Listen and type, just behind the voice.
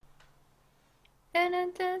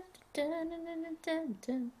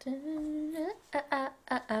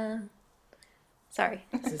Sorry.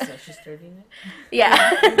 Is this how she's starting it? Yeah,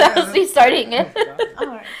 that was me starting it.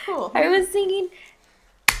 Alright, cool. I was singing.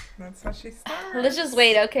 That's how she starts. Let's just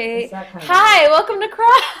wait, okay? Hi, welcome to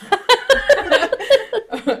Cross.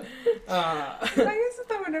 I guess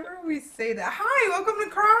that whenever we say that, hi, welcome to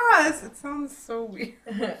Cross, it sounds so weird.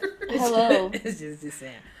 Hello. It's just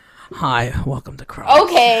saying. Hi, welcome to Cross.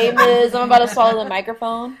 Okay, Miz, I'm about to swallow the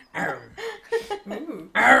microphone. Ooh.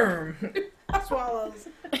 Swallows.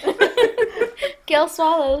 Gail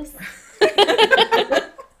swallows.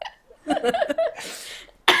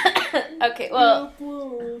 Okay, well,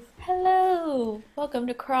 hello. Welcome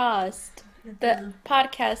to Crossed, the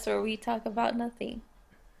podcast where we talk about nothing.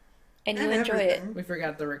 And you enjoy it. We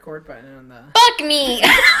forgot the record button on the... Fuck me! You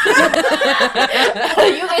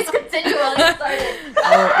guys continue while I started.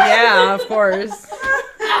 Oh, yeah, of course.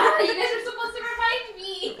 You guys are supposed to remind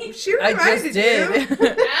me. She I reminded just did.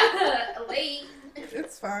 Late.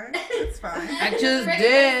 It's fine. It's fine. I just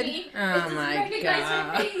did. Oh my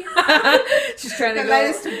god. She's trying to The go. light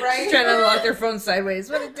is too bright. She's trying to lock her phone sideways.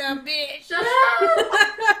 What a dumb bitch. Shut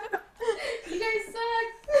up! You guys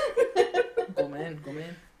suck. Go man, go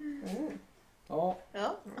man. Oh.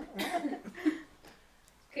 Oh.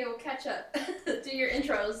 Okay, we'll catch up. Do your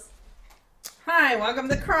intros. Hi, welcome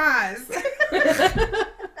to Cross. And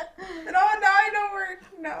oh, now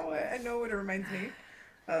I know what it reminds me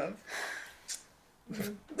of.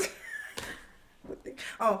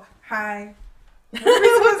 Oh, hi. What are we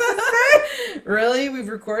supposed to say? Really? We've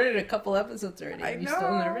recorded a couple episodes already. I Are you still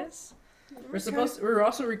know. nervous? We're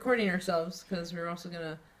also recording ourselves because we're also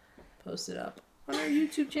gonna post it up on our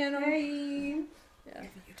YouTube channel. Hey. Yeah.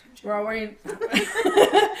 We're all wearing.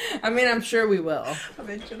 I mean, I'm sure we will.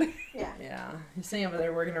 Eventually. Yeah. Yeah. He's sitting over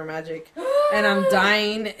there working her magic, and I'm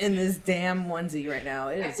dying in this damn onesie right now.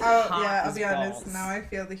 It is hot Yeah, I'll as be honest. balls. Now I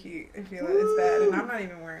feel the heat. I feel it. It's bad, and I'm not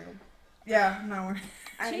even wearing them. Yeah, I'm not wearing.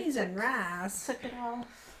 Cheese and rice. Took it all.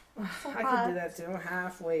 I could do that too.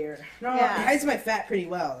 Halfway or no, Yeah. it hides my fat pretty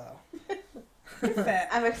well though. Fat.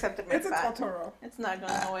 I've accepted my It's a fat. Totoro. It's not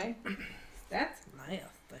going away. That's nice.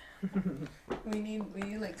 We need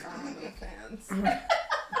like domino fans.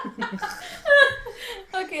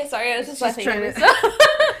 Okay, sorry, I was just She's laughing trying at to- myself.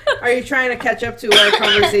 Are you trying to catch up to our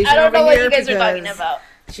conversation I don't over know what here? you guys are talking Because about.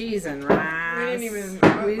 Cheese and rice. We didn't even.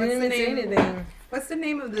 We what's didn't the even say name? anything. What's the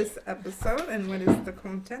name of this episode and what is the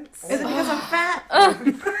contents? Is it because I'm fat?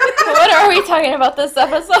 What are we talking about this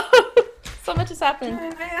episode? So much has happened.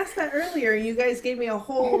 Man, I asked that earlier. You guys gave me a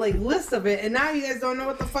whole list of it, and now you guys don't know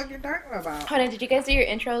what the fuck you're talking about. Hold on, did you guys do your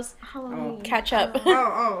intros? Halloween. Catch up.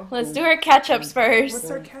 Oh. Let's do our catch-ups first. What's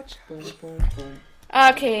our catch? Boom, boom, boom.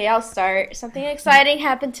 Okay, I'll start. Something exciting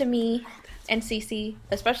happened to me and Cece,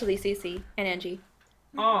 especially Cece and Angie.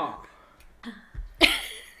 Oh.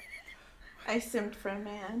 I simmed for a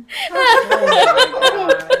man. Oh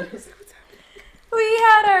my god. We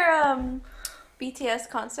had our BTS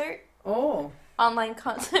concert, Oh. online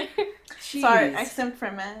concert. Jeez. Sorry, I simmed for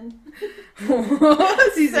a man.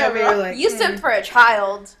 She's over here like. You simped for a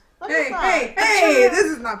child. What Hey, is that? hey! This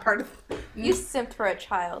is not part of. You simped for a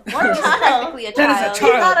child. What Which is child? technically a That is a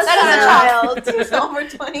child. child. Not a That child. He's over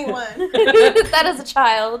 21. That is a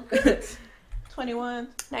child. 21.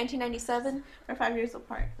 1997. We're 5 years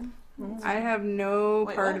apart. I have no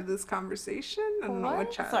Wait, part what? of this conversation. I don't know What?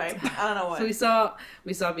 what child. Sorry, I don't know what. So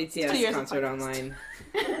we saw 2 BTS years concert apart. online,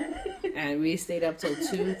 and we stayed up till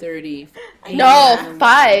 2:30. No,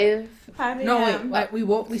 5. 5 a.m. No, wait.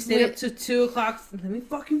 We stayed Wait. up to 2 o'clock. Let me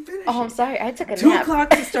fucking finish. Oh, I'm it. sorry. I took a 2 nap. o'clock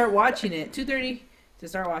to start watching it. 2:30 to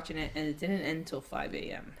start watching it, and it didn't end till 5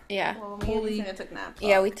 a.m. Yeah. Well, me Holy- and Lucinda took naps.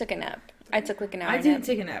 Yeah, we took a nap. I took like an hour I nap. didn't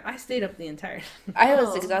take a nap. I stayed up the entire. I was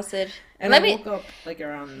Oh. exhausted. And Let I me- woke up like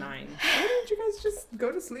around 9. Why didn't you guys just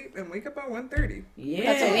go to sleep and wake up at 1:30? Yeah.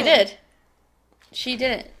 That's what we did. She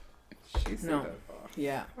didn't. She said No. that.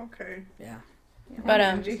 Yeah. Okay. Yeah. But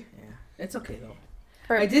Angie. Yeah. It's okay though.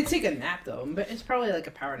 for I did take a nap though, but it's probably like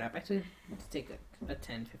a power nap. I took to take a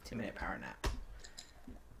 10-15 minute power nap.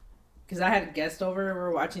 Because I had a guest over, we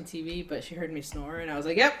were watching TV, but she heard me snore, and I was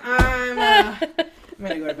like, "Yep, I'm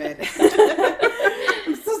gonna go to bed."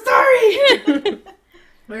 I'm so sorry.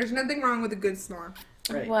 There's nothing wrong with a good snore,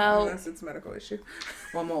 Right. Well, unless it's a medical issue.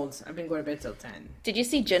 Well, molds. I've been going to bed till 10. did you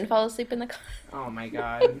see Jin fall asleep in the car? Oh my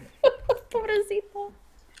god. Pobrecito.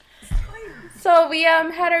 So we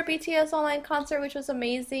had our BTS online concert, which was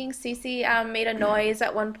amazing. Cece made a noise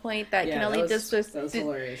at one point that can only that was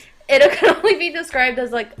hilarious. it can only be described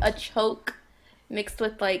as like a choke mixed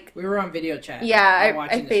with like We were on video chat. yeah. while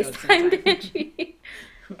I watching the show at the same FaceTimed time. Angie.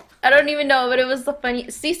 I don't even know, but it was the funny.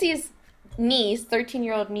 Cece's niece,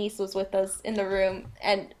 13-year-old niece, was with us in the room,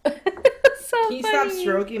 and so Can you funny. stop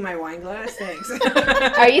stroking my wine glass? Thanks.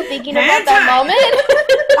 Are you thinking about Hand time.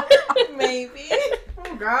 that moment? Maybe.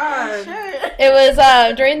 Oh God. Sure. It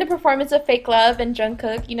was during the performance of Fake Love, and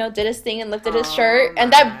Jungkook, did his thing and lifted his shirt.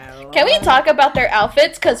 And that, can we talk about their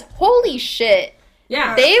outfits? Because holy shit,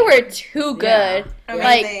 Yeah. they were too good. Yeah.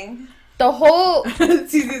 Like, Amazing. the whole,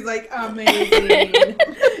 Susie's like amazing.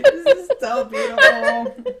 This is so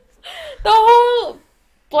beautiful. the whole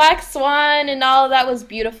Black Swan and all of that was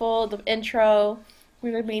beautiful. The intro,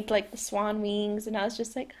 we were made like the swan wings, and I was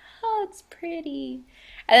just like, oh, it's pretty.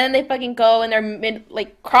 And then they fucking go in their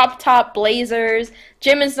crop top blazers.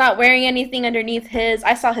 Jimin's not wearing anything underneath his.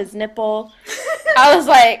 I saw his nipple. I was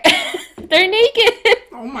like, they're naked.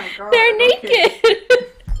 Oh my God. They're okay. naked.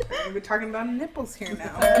 We're talking about nipples here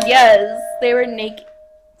now. Yes, they were naked.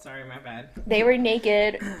 Sorry, my bad. They were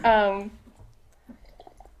naked.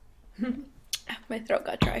 My throat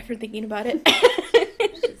got dry for thinking about it.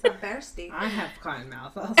 She's a thirsty. I have cotton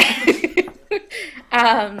mouth.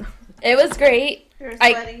 It was great. You're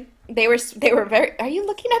I- sweaty. They were very. Are you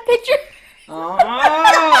looking at picture? Oh,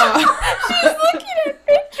 She's looking at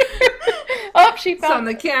picture. Oh, she it's on found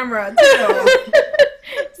the camera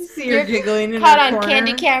too. See her You're giggling in caught her on corner.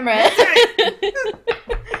 candy camera.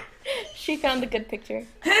 She found the good picture.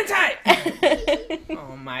 Hentai.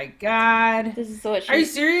 Oh my God. This is what Are you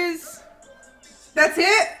she. serious? That's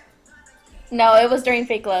it? No, it was during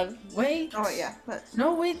Fake Love. Wait. Oh yeah, but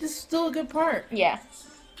No, wait. This is still a good part. Yeah.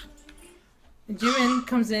 Jimin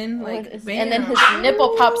comes in like, and bam. then his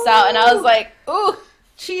nipple pops out, and I was like, ooh.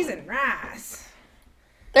 cheese and rice.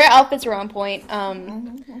 Their outfits were on point.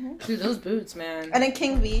 Dude, those boots, man. and then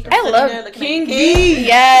King V. I love King V.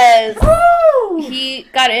 Yes. Woo! He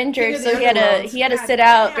got injured, King of so the he had to Underworld. sit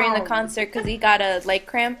out during the Goddamn. concert because he got a leg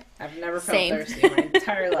cramp. I've never felt Same. thirsty in my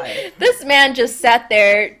entire life. This man just sat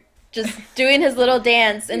there, just doing his little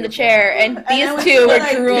dance in the Beautiful. chair, and And these I was two were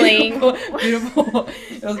like, drooling. Beautiful. Beautiful.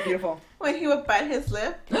 It was beautiful. When he would bite his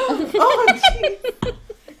lip. Oh jeez.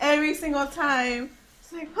 Every single time.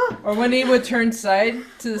 It's like, huh. Or when he would turn side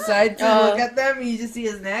to the side to Oh. look at them, and you just see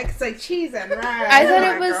his neck. It's like cheese and rice. I thought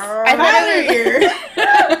it was. I thought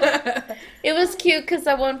was. it was cute because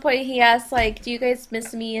at one point he asked, like, "Do you guys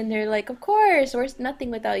miss me?" And they're like, "Of course. We're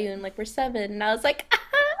nothing without you." And like, we're 7. And I was like,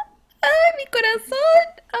 mi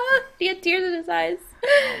corazón. He had tears in his eyes.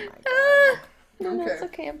 No, Okay. it's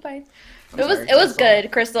okay. I'm fine. I'm It was sorry, it was Crystal.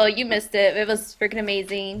 good, Crystal. You missed it. It was freaking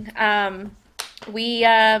amazing. We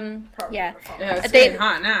yeah. Yeah, it's They- getting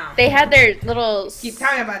hot now. They had their little. Keep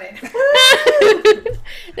talking about it.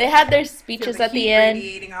 They had their Feel speeches the at the heat end.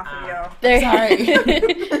 radiating off of y'all. Their, Sorry.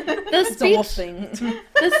 the It's a whole speech, thing.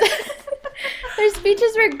 their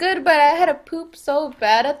speeches were good, but I had to poop so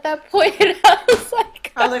bad at that point. And I was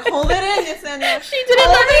like, I was like, hold it in, Yesenia. she didn't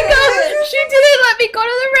let me go. She didn't let me go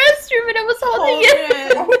to the restroom, and I was holding Hold it.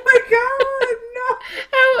 it. Oh my God,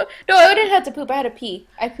 No, I didn't have to poop. I had to pee.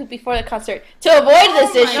 I pooped before the concert to avoid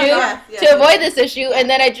this my issue. God. Yes, To yes. avoid this issue, and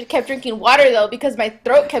then I just kept drinking water though because my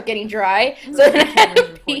throat kept getting dry. So then I had to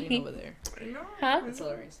Recording pee. over there. no. No. Huh? That's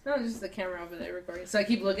hilarious. No, just the camera over there recording. So I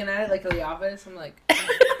keep looking at it like The Office. I'm like,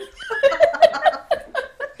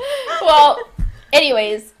 Well,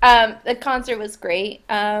 anyways, the concert was great.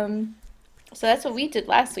 So that's what we did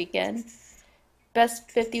last weekend. Best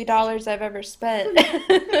 $50 I've ever spent.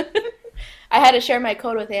 I had to share my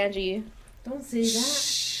code with Angie. don't say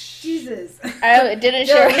that. Jesus. I didn't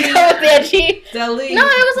share my code with Angie. Delete. No,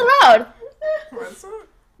 it was allowed. What's up?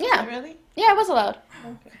 Yeah, Really? yeah, it was allowed.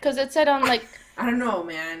 Because it said on like, I don't know,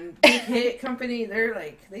 man. Big hit company, they're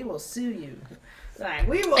like, they will sue you. Like,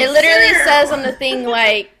 we will it literally sue you. says on the thing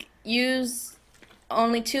like, use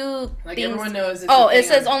only 2 Like things. everyone knows. It's Oh, a it thing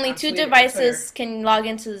says on- only on 2 Twitter- devices can log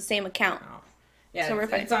into the same account. Twitter. Oh. Yeah, So we're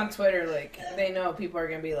fine. it's on Twitter. Like they know people are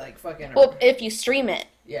gonna be like fucking. Well, if you stream it.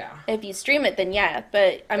 yeah. If you stream it, then yeah.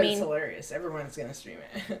 But I But mean, it's hilarious. Everyone's gonna stream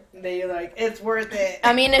it. They like it's worth it.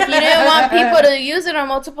 I mean, if you didn't want people to use it on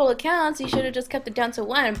multiple accounts, you should have just kept it down to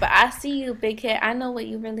 1. But I see you, Big Hit. I know what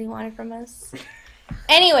you really wanted from us.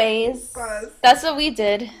 Anyways, Buzz. that's what we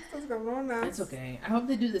did. What's going on now? It's okay. I hope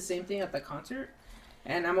they do the same thing at the concert.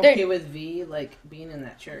 And I'm They're- okay with V like being in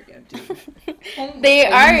that chair again too. They It needs to be a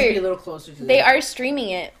are little closer to. they the- are streaming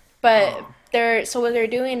it, but Oh. what they're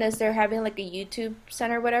doing is they're having like a YouTube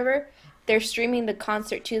center, whatever. They're streaming the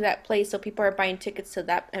concert to that place, so people are buying tickets to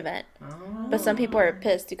that event. Oh. But some people are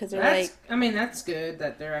pissed because they're That's, like, I mean, that's good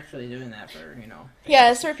that they're actually doing that for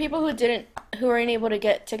yeah, it's for people who weren't able to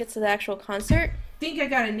get tickets to the actual concert. I think I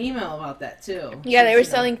got an email about that too. Yeah, they were Since,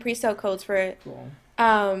 selling pre-sale codes for it. Cool.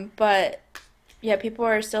 But yeah, people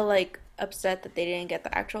are still like upset that they didn't get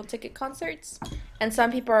the actual ticket concerts, and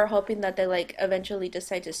some people are hoping that they like eventually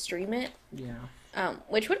decide to stream it. Yeah.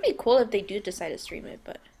 Which would be cool if they do decide to stream it,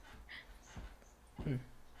 but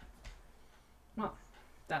Well,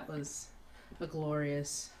 that was a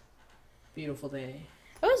glorious, beautiful day.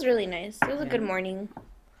 it was really nice. It was a Yeah. good morning.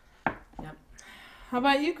 How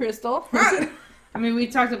about you, Crystal? I mean, we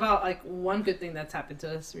talked about like one good thing that's happened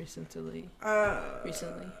to us recently.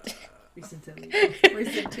 Recently.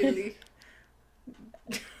 Recently.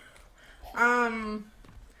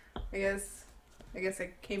 I guess I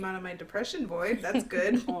came out of my depression void. That's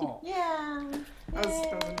good. Oh. Yeah. I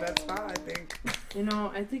was in that spot, I think. You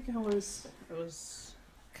know, I think I was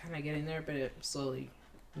kind of getting there, but it slowly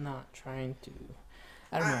not trying to.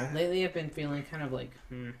 I don't know. Lately, I've been feeling kind of like,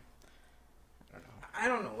 I don't know. I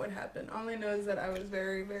don't know what happened. All I know is that I was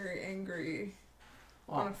very, very angry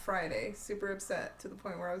on a Friday. Super upset to the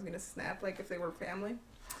point where I was going to snap, like if they were family.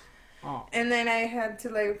 Oh. And then I had to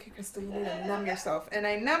like, okay, Crystal, you need to numb yourself. And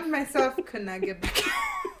I numbed myself, could not get back.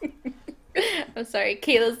 I'm sorry,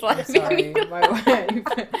 Kayla's I'm laughing. sorry, my wife.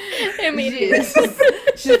 It made me.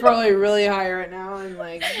 She's probably really high right now and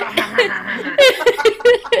like.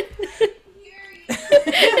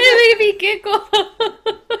 It made me giggle.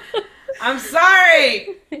 I'm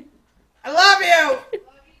sorry. I love you.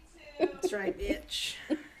 That's right, bitch.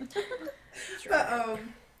 But,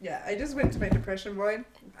 yeah, I just went to my depression void.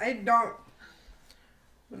 I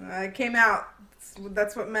came out.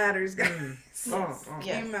 That's what matters, guys. Oh.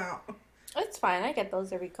 Came out. It's fine. I get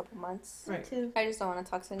those every couple months. Right. Too. I just don't want to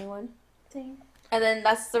talk to anyone. Same. And then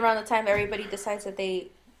that's around the time everybody decides that they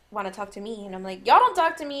want to talk to me, and I'm like, y'all don't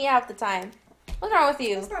talk to me half the time. What's wrong with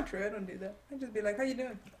you? That's not true. I don't do that. I just be like, how you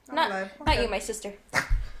doing? I'm Not, alive. not Okay. you, my sister.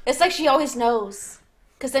 It's like she always knows.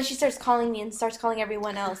 Because then she starts calling me and starts calling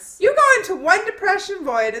everyone else. You go into one depression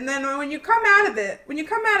void, and then when you come out of it,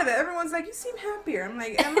 everyone's like, you seem happier. I'm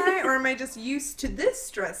like, am I? Or am I just used to this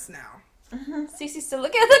stress now? Cece's still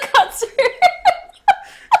looking at the concert.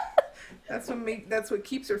 That's what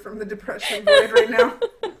keeps her from the depression void right now.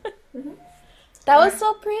 That was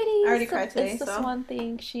so pretty. I already It's the- cried today, It's the so. one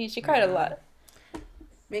thing. She cried a lot.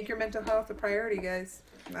 Make your mental health a priority, guys.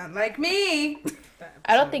 Not like me.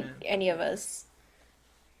 I don't think any of us.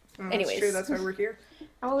 Well, Anyways. That's true. That's why we're here.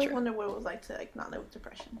 I always wondered what it was like to like not live with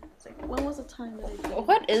depression. It's like, when was the time that I did?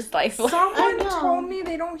 What is life like? Someone know. told me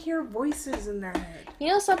they don't hear voices in their head. You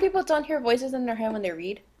know, some people don't hear voices in their head when they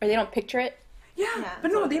read, or they don't picture it. Yeah, Yeah,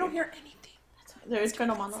 but no, so they weird. don't hear anything. Their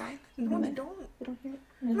internal monologue. No, they don't. They don't hear it.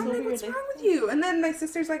 I'm It's like, over what's your wrong with you? And then my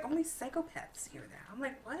sister's like, only psychopaths hear that. I'm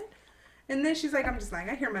like, what? And then she's like, I'm just like,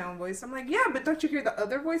 I hear my own voice. I'm like, yeah, but don't you hear the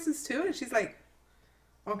other voices too? And she's like,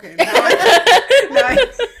 okay.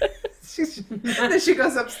 Then she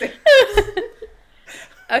goes upstairs.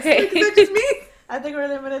 Okay. Is that just me? I think we're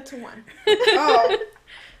limited to one. Oh,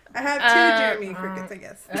 I have two Jeremy Uh, crickets, I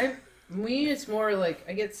guess. It's more like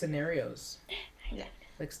I get scenarios. Yeah.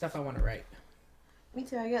 Like stuff I want to write. Me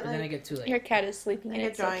too. I get And then I like get too late. Your cat is sleeping I and get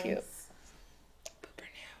it's so drawings. cute. Boop her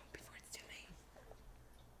now before it's too late.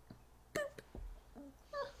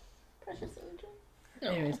 Precious angel.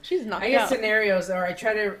 Anyways, She's knocked I get out. scenarios, or I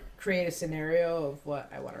try to create a scenario of what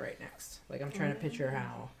I want to write next. Like I'm trying to picture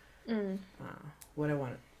how, what I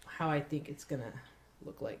want, how I think it's gonna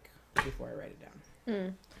look like before I write it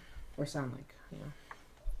down, or sound like,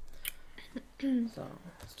 So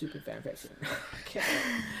stupid fan fiction.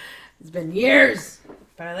 It's been years,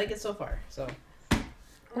 but I like it so far. So I want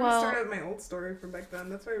Well- to start out my old story from back then.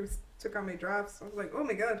 That's why I took out my drafts. I was like, oh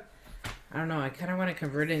my god. I don't know. I kind of want to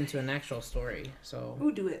convert it into an actual story. So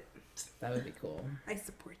Ooh, do it. that would be cool. I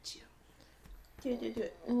support you. Do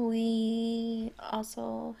it. We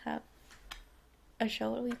also have a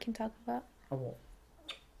show that we can talk about. Oh, well.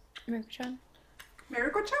 America-chan.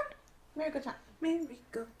 Miracle-chan? Miracle-chan.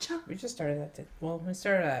 Miracle-chan. We just started that. We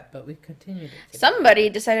started that, but we continued it. today. Somebody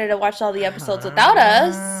decided to watch all the episodes without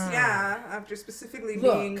us. Yeah, after specifically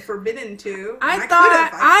Look. being forbidden to.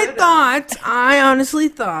 I honestly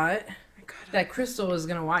thought that Crystal was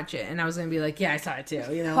gonna watch it, and I was gonna be like, yeah, I saw it too,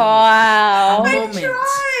 you know. Wow. I moment.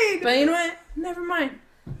 tried. But you know what? Never mind.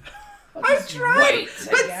 I tried. Wait, I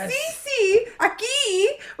But guess. Cece, Aki,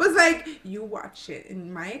 was like, you watch it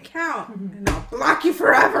in my account, and I'll block you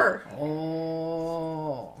forever.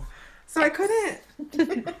 Oh. So I couldn't.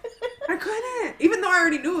 I couldn't. Even though I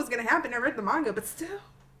already knew it was going to happen. I read the manga, but still.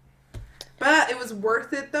 But it was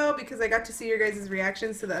worth it, though, because I got to see your guys'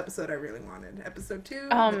 reactions to the episode I really wanted. Episode 2.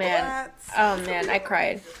 Oh, the man. Bratz. Oh man, I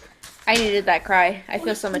cried. I needed that cry. I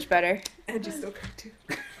feel so much better. And you still cried, too.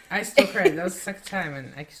 I still cried. That was the second time,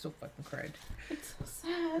 and I still fucking cried. It's so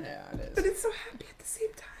sad. Yeah, it But is. it's so happy at the same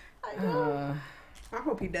time. I know. I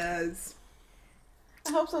hope he does.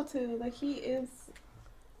 I hope so too. Like, he is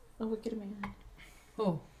a wicked man.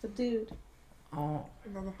 Oh. The dude. Oh.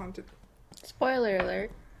 Another haunted. Spoiler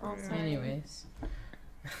alert. Oh, sorry. Anyways.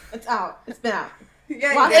 It's out. It's been out.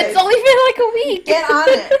 Yeah, Watch you It's guys. only been like a week. Get on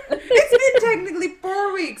it. It's been technically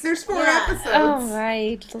 4 weeks. There's 4 Yeah. episodes. Oh,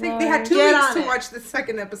 right. I think they had Lord. 2 Get weeks on to it. watch the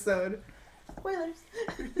second episode. Spoilers.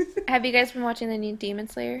 Have you guys been watching the new Demon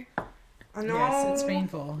Slayer? I know. Yes, it's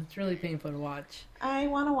painful. It's really painful to watch. I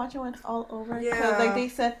want to watch it when it's all over. Because, Yeah. like, they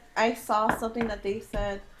said, I saw something that they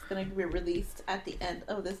said is going to be released at the end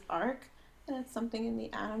of this arc. And it's something in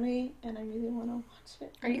the anime, and I really want to watch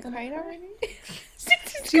it. Are you I'm gonna crying cry. already?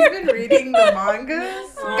 She's been reading the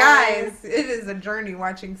mangas. Guys, it is a journey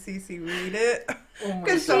watching Cece read it. Oh my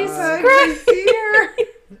Because god. sometimes I see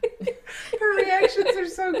her. Her reactions are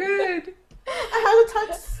so good. I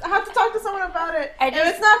have to talk to someone about it. I If just-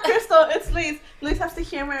 it's not Crystal, it's Lise. Lise has to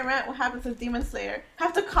hear my rant. What happens with Demon Slayer? I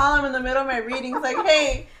have to call him in the middle of my readings, like,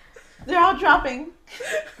 hey, they're all dropping.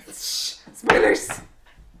 Shh, spoilers.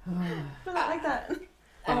 But not like that.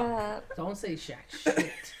 Don't say Shaq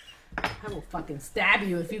shit. I will fucking stab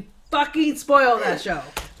you if you fucking spoil that show.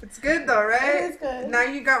 It's good though, right? It is good. Now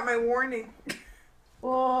you got my warning.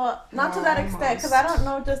 Well, not to that extent, because I Almost. don't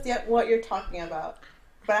know just yet what you're talking about.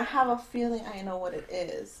 But I have a feeling I know what it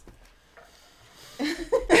is.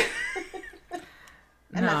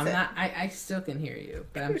 And No, that's I'm it. not. I still can hear you,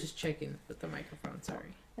 but I'm just checking with the microphone.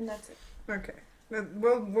 Sorry. And that's it. Okay.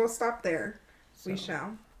 We'll stop there. We So,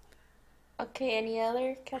 shall. Okay, any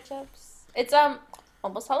other catch-ups? It's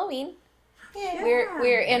almost Halloween. Yeah.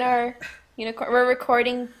 We're in our unicorn. We're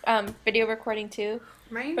recording video recording too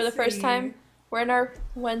for the first time. We're in our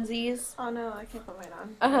onesies. Oh no, I can't put mine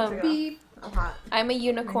on. Uh-huh. Beep. I'm hot. I'm a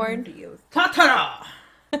unicorn. Tatara!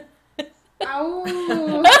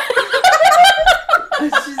 Ow. She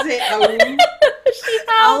said, oh.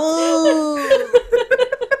 Oh.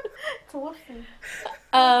 It's a wolf thing.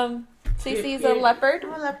 Cece's a leopard.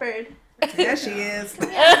 I'm a leopard. Yeah, she is.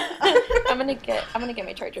 I'm gonna get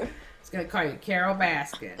my charger. It's gonna call you Carol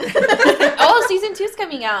Baskin. Oh, season 2's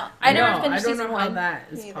coming out. I never No, finished I don't season know how 1. that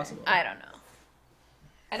is Me either. possible. I don't know.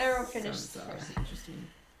 I never finished. Sounds, interesting.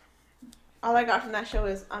 All I got from that show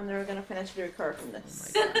is I'm never gonna financially recover from Oh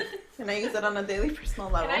this. my god. And I use it on a daily personal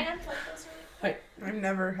level. unplug this I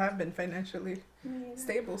never have been financially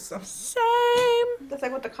stable, so. Same. That's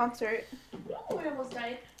like with the concert. Oh, I almost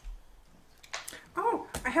died. Oh,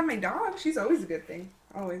 I have my dog. She's always a good thing.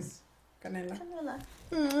 Always. Canela. Camilla.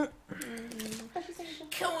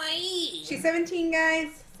 Kawaii! She's 17,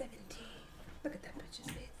 guys. 17. Look at that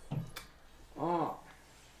bitch's face. Oh.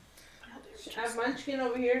 I have Munchkin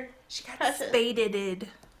over here. She got spaded.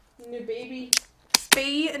 New baby.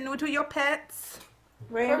 Spay and neuter your pets.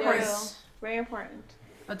 Very For important. real. Very important.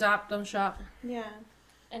 Adopt, don't shop. Yeah.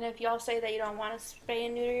 And if y'all say that you don't want to spay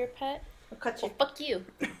and neuter your pet, I'll cut well, you. fuck you.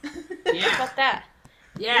 How Yeah. about that?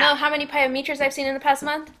 Yeah. You know how many pyometers I've seen in the past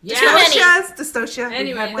month? Yeah. Too many. Dystocia. We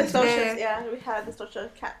Anyway, had one The socials, today. yeah, we had the social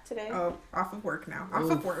cat today. Oh, off of work now. Off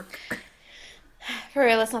Oof. of work. For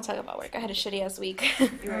real, let's not talk about work. I had a shitty ass week.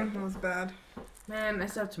 That was bad. Man, I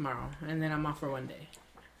still have tomorrow, and then I'm off for 1 day.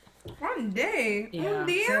 1 day. Yeah. Un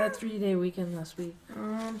día. So I had a 3-day weekend last week.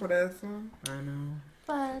 Por eso. I know.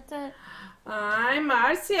 But I'm you know what?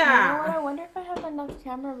 Marcia. I wonder if I have enough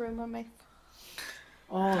camera room on my.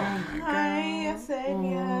 Oh. Oh my god. Hi,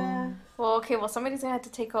 Yesenia. Well, okay. Well, somebody's gonna have to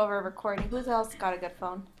take over recording. Who else got a good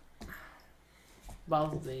phone?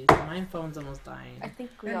 Both of these. My phone's almost dying. I think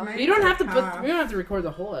we And all. mine- You don't have to put. Half. We don't have to record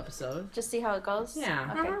the whole episode. Just see how it goes.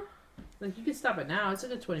 Yeah. Okay. Like you can stop it now. It's a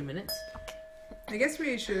good 20 minutes. I guess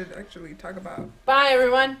we should actually talk about. Bye,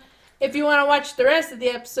 everyone. If you want to watch the rest of the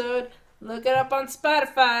episode, look it up on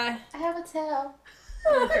Spotify. I have a tail.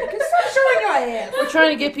 Stop showing your ass. We're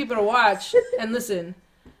trying to get people to watch and listen,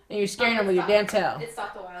 and you're scaring them with your damn tail. It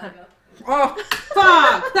stopped a while ago. Oh,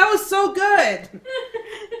 Fuck! That was so good.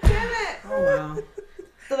 Damn it. Oh wow.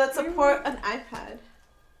 So let's support an iPad.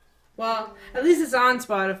 Well, at least it's on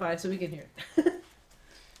Spotify, so we can hear it.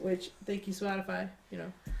 Which, thank you, Spotify. You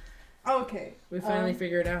know, okay. we finally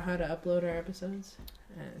figured out how to upload our episodes,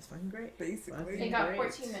 and it's fucking great. Basically. It got Great.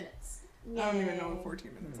 14 minutes. I don't even know what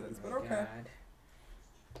 14 minutes is, but Oh my okay.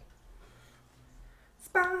 God.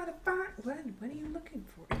 Spotify. What are you looking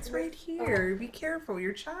for? It's right here. Be careful.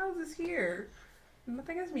 Your child is here. No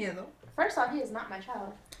tengas miedo. First off, he is not my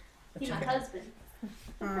child. He's my husband.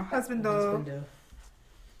 Husband Husband though. do.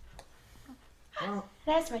 Well,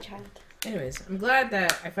 That's my child. anyways, I'm glad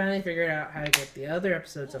that I finally figured out how to get the other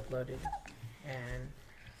episodes uploaded, and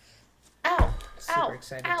Ow. super Ow.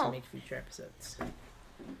 excited Ow. to make future episodes.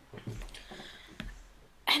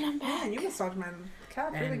 And I'm back. Man, you massaged my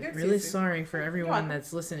calf really And good. really Cece. sorry for everyone welcome.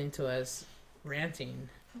 that's listening to us ranting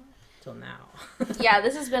till now. Yeah,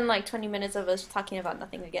 this has been like 20 minutes of us talking about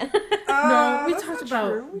nothing again. No, we That's talked not about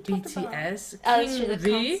true. We talked about BTS, Oh, that's King true,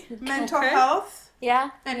 V. mental Okay. health Yeah,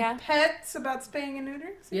 and yeah, pets about spaying and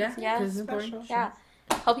neutering. Yeah, Yeah. because it's important. Special. yeah.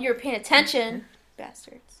 Hope you were paying attention,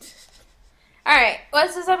 bastards. All right,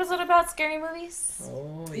 what's this episode about? Scary movies.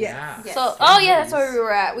 Oh Yes. yeah. Yes. So, oh yeah, that's where we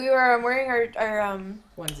were at. We were wearing our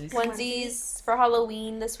Onesies. onesies for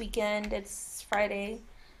Halloween this weekend. It's Friday.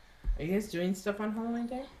 Are you guys doing stuff on Halloween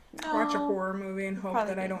Day? Watch a No. horror movie and hope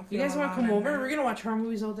Probably that I good. don't. You feel guys want to alone come at over? night. We're gonna watch horror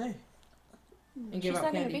movies all day. And give She's out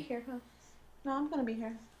not gonna candy. be here, huh? No, I'm gonna be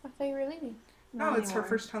here. I thought you were leaving. No, it's her anymore.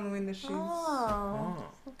 first Halloween that she's. Oh,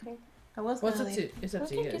 Oh. okay. I was What's gonna up leave. to? It's up We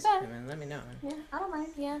to can you do guys. that. I mean, let me know. Yeah, I don't mind.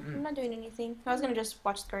 Yeah, Mm. I'm not doing anything. I was gonna just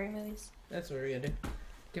watch scary movies. That's what we're gonna do.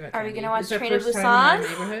 Give out Are we candy. gonna watch It's our Train to first time in Busan?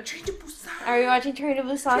 our neighborhood. Train to Busan. Are we watching Train to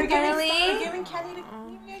Busan You're giving, finally? you're giving candy to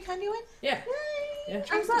you giving candy away? Yeah. Yay! Yeah.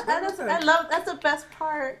 I'm so, I love that's the best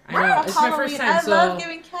part. I know, of it's my Halloween. first time, I so love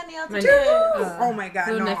giving candy out to my- kids. Oh my god,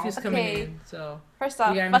 Little no. nephew's coming Okay. in, so First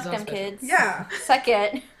off, You got fuck him them special. kids. Yeah.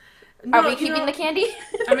 Second, No, are we you keeping know, the candy?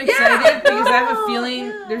 I'm excited because I have a No, feeling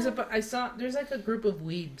yeah. there's like a group of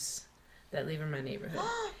weebs that live in my neighborhood,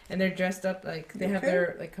 and they're dressed up like they have Okay.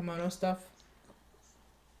 their like kimono stuff.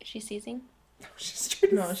 Is she seizing? She's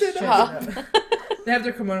trying No, to she's sit trying up. to sit up. They have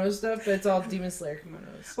their kimono stuff, but it's all Demon Slayer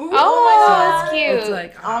kimonos. Ooh, Oh, So that's cute. It's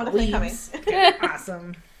like I'm definitely coming. weebs. Okay,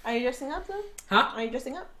 awesome. Are you dressing up though? Huh? Are you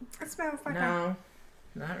dressing up? I smell fucking. No,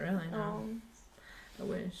 not really. No, Um, I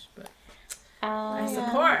wish, but I um, yeah.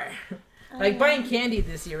 support. Like buying candy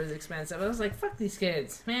this year was expensive. I was like, "Fuck these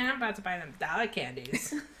kids, man! I'm about to buy them dollar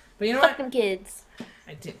candies." But you know fuck what? them kids.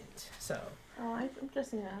 I didn't. So, Oh, I'm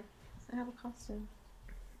dressing up. I have a costume.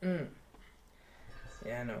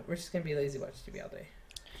 yeah, no, we're just gonna be lazy watch TV all day.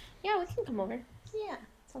 Yeah, we can come over. Yeah.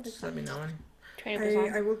 Sounds Just let me know. Train to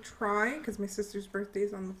Busan. I will try because my sister's birthday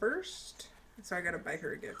is on the 1st, so I gotta buy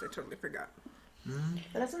her a gift. I totally forgot. But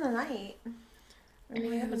that's in the night. I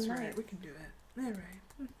mean, Yeah, in the that's night. right. We can do it. All right.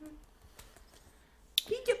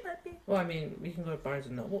 Well, I mean, we can go to Barnes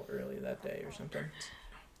and Noble early that day or something.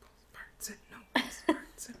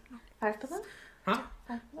 Five Below? Huh?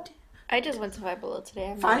 Five Below? I just went to Five Below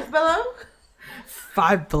today. Five Below?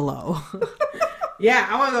 Five Below. Yeah,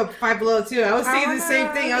 I want to go Five Below too. I was I saying the wanna- same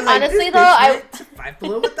thing. I was Honestly, like, this though, bitch I- went to Five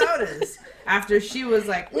Below without us. After she was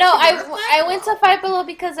like, No, "Let's go to I went to Five Below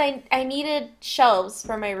because I needed shelves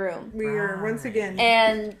for my room. We are once again.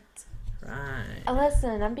 And Right.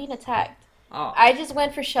 listen, I'm being attacked. Oh. I just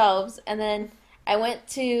went for shelves, and then I went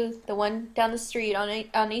to the one down the street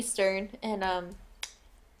on Eastern, and I'm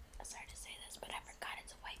sorry to say this, but I forgot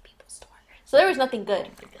it's a white people's store. So there was nothing good.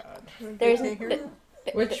 Oh my God. There's Can't hear the,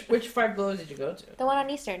 Which Five Belows did you go to? the one on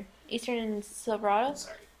Eastern and Silverado,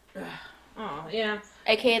 Sorry. Oh yeah.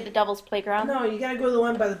 aka the Devil's Playground. No, you gotta go to the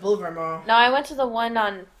one by the Boulevard Mall. No, I went to the one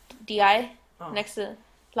on DI Oh. next to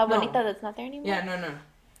La No. Bonita that's not there anymore. Yeah, no.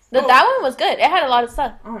 That one was good. It had a lot of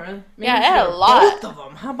stuff. Oh really? Yeah, we it had should a go lot. Both of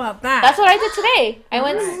them. How about that? That's what I did today. I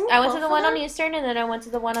went Alright. to the one on Eastern, and then I went to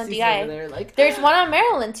the one on Cece's DI. over there, like, There's one on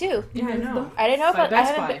Maryland too. Yeah, I know. I didn't know if By I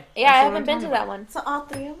Best haven't. Buy. Been, yeah, That's I what haven't I'm been to talking that one. So all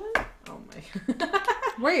three of them? Oh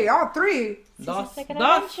my. Wait, all three. Dos, like an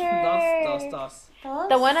dos, adventure. dos.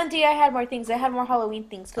 The one on DI had more things. It had more Halloween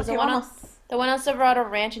things because Okay, the one on Silverado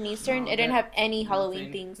Ranch and Eastern, No, it didn't that- have any Halloween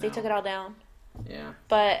nothing, things. They no. took it all down. Yeah.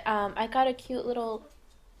 But I got a cute little.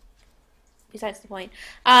 Besides the point.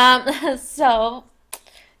 So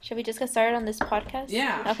should we just get started on this podcast?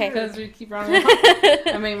 Yeah. Okay. Because we keep running.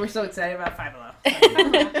 I mean, we're so excited about Five Below.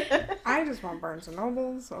 I just want Barnes and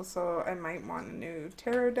Nobles. Also, I might want a new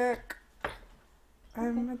tarot deck. I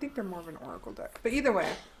think they're more of an oracle deck. But either way,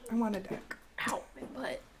 I want a deck. Ow, my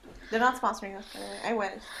butt. They're not sponsoring us, by the way. I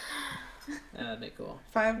wish. That'd be cool.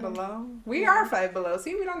 Five Below. We are Five Below.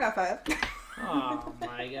 See, we don't got five. Oh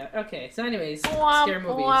my god. Okay, so anyways, Womp, scary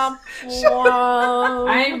movies. womp, womp.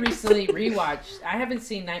 I recently rewatched. I haven't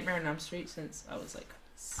seen Nightmare on Elm Street since I was like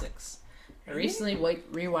 6. I recently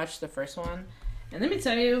rewatched the first one, and let me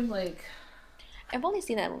tell you, like, I've only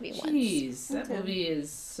seen that movie once. jeez, that Me too. movie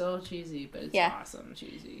is so cheesy, but it's Yeah. awesome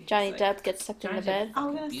cheesy. Johnny It's like, Depp gets sucked in the Johnny bed. Depp. I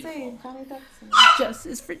was gonna Beautiful. say Johnny Depp.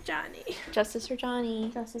 Justice for Johnny. Justice for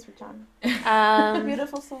Johnny. Justice for Johnny. Um,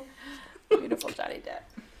 Beautiful soul. Beautiful Johnny Depp.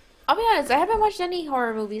 I'll be honest, I haven't watched any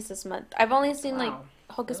horror movies this month. I've only seen like Wow.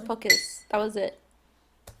 Hocus Really? Pocus. That was it.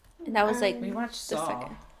 And that was like We watched the Saw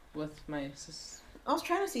second. with my sister. I was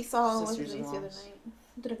trying to see Saw and Sisters Wednesdays the other in-laws.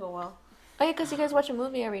 night. Didn't go well. Oh yeah, because you guys watch a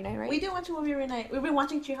movie every night, right? We do watch a movie every night. We've been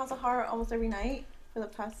watching Treehouse of Horror almost every night for the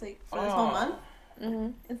past for this whole month.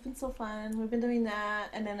 Mhm. It's been so fun. We've been doing that,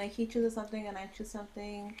 and then like he chooses something and I choose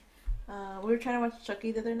something. We were trying to watch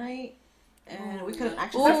Chucky the other night, and we couldn't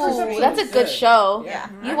actually. That first Ooh, episode that's a was good show. Yeah.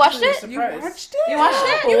 You watched Actually it? surprised. You watched it? You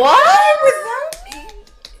watched it? What? Without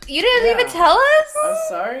me? You didn't Yeah. even tell us? I'm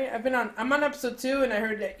sorry. I'm on episode 2, and I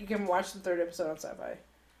heard that you can watch the 3rd episode on Sci-Fi.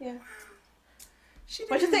 She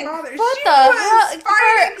What'd you didn't think? bother. What She the was hell?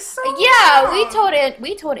 fighting so Yeah, long.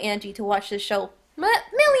 we told Angie to watch this show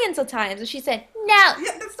millions of times, and she said no.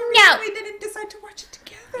 Yeah, that's the reason No. we didn't decide to watch it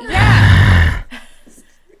together. Yeah.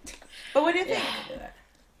 But what do you think?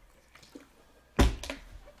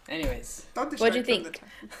 Anyways. Don't What'd you distract think?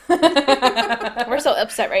 from the topic. We're so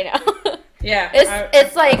upset right now. Yeah.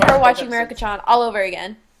 It's like her both watching episodes. America-chan all over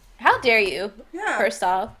again. How dare you? Yeah. First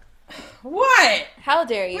off, What? how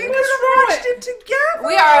dare We you? could What's have wrong watched with- it together.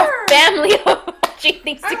 We are a family of watching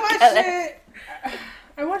things I watched together. it.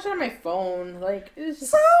 I watched it on my phone. Like, it's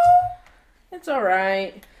just, So, it's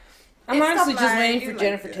alright. I'm It's honestly not just mine. waiting You for liked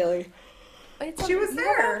Jennifer it. Tilly. It's she on- was you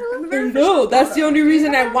there. don't in the very No, first that's the episode. only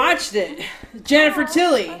reason I watched it. Jennifer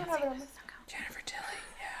Tilly. have it on this account. Jennifer Tilly,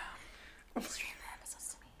 yeah. Stream the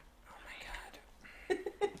episodes to me. Oh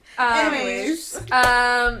my god. Anyways.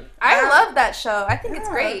 I love that show. I think it's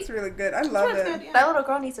Yeah, great. It's really good. I love It's it. good, That little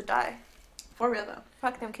girl needs to die. For real though.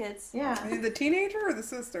 Fuck them kids. Yeah. Are you the teenager or the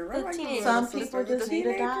sister? I The like teenager. little Some sister. people The just need to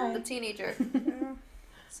teenager? die. The teenager. Yeah.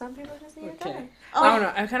 Some people just need to Okay. die. Oh, I don't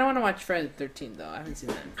know. I kind of want to watch Friday the 13th though. I haven't seen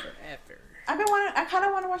that in forever. I kind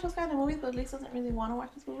of want to watch those kind of movies, but Lisa doesn't really want to watch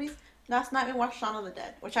those movies. Last night we watched Shaun of the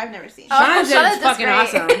Dead, which I've never seen. Oh, Shaun of the Dead is Shaun of fucking the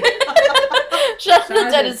Dead's awesome. Shaun of Shaun the of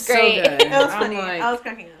the Dead Dead's is so great. good. It was I'm funny. like- I was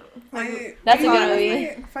cracking up. That's a good funny-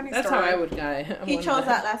 movie. Funny That's story. how I would die. He chose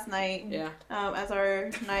that last night Yeah. as our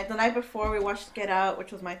night. The night before we watched Get Out,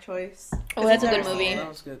 which was my choice. Oh, that's a I've good never movie. seen That it.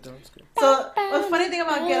 was good. That was good. So the funny thing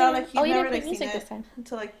about Get Out, like he's Oh, you never didn't play like seen music it this time.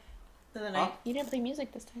 until like the other night. You didn't play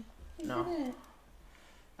music this time. No.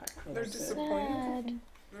 They're disappointed. Sad.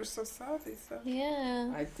 They're so sad, they said.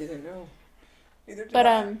 Yeah. I didn't know. Neither did But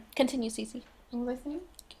I. continue, Cece. What was I saying?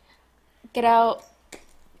 Get out,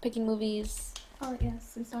 picking movies. Oh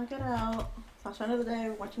yes, we saw Get Out. Saw Shaun of the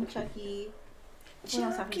Dead. Watching Chucky. What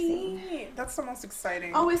else have we seen? Chucky. That's the most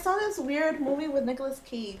exciting. Oh, we saw this weird movie with Nicolas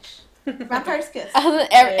Cage. Vampire's Kiss.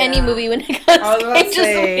 Any Yeah. movie with Nicolas I was about Cage to is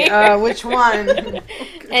say, weird. which one?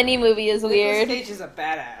 Any movie is Nicolas weird. Cage is a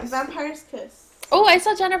badass. Vampire's Kiss. Oh, I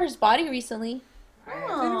saw Jennifer's Body recently.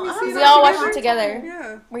 Oh, Didn't see We that all watched it together? together.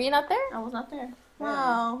 Yeah. Were you not there? I was not there.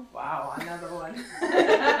 Wow. Wow, another one.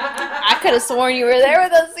 I could have sworn you were there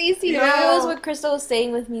with us, Cece. Yeah. Remember it was when Crystal was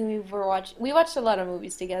staying with me. We watched a lot of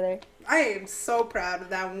movies together. I am so proud of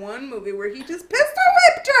that one movie where he just pistol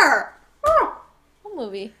whipped her. Oh. What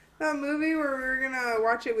movie? That movie where we were gonna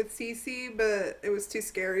watch it with Cece, but it was too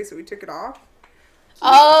scary, so we took it off.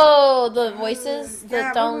 Oh, the voices yeah, that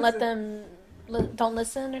what don't was let it? them don't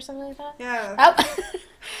listen or something like that. Yeah.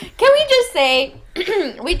 Can we just say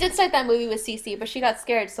we did start that movie with Cece, but she got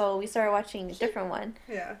scared, so we started watching a different one.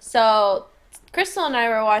 Yeah. So Crystal and I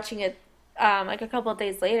were watching it like a couple of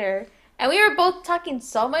days later, and we were both talking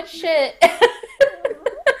so much shit.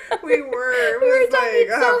 We were. It We were was talking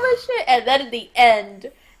like, so much shit, and then at the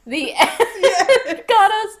end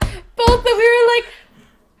got us both, and we were like,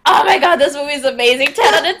 "Oh my god, this movie's amazing!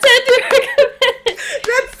 10 out of 10 to recommend."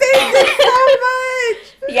 That saved it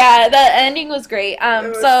so much. Yeah, the ending was great. It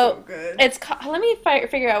was So good. it's let me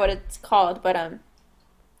figure out what it's called, but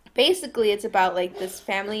basically it's about like this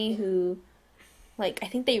family who, like, I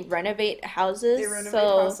think they renovate houses. They renovate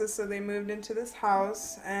so houses, so they moved into this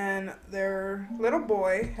house, and their little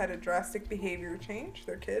boy had a drastic behavior change,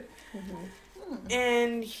 their kid.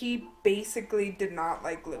 And he basically did not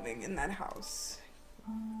like living in that house.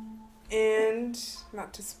 And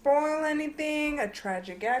not to spoil anything, a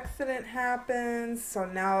tragic accident happens, so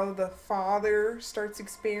now the father starts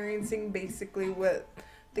experiencing basically what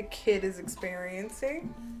the kid is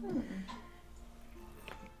experiencing.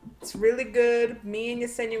 It's really good. Me and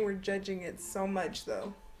Yesenia were judging it so much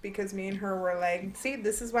though, because me and her were like, "See,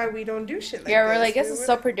 this is why we don't do shit like yeah, this." we're like, this We is would-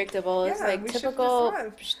 so predictable. It's Yeah, like we should typical,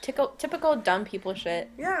 just typical dumb people shit.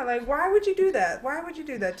 Yeah, like why would you do that? Why would you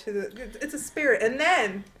do that to the? It's a spirit, and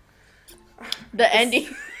then The ending.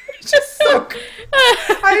 just so.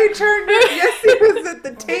 I turned. Yessie was at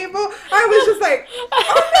the table. I was just like,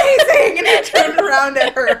 amazing, and I turned around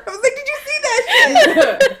at her. I was like, "Did you see that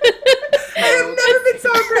shit?" I have never been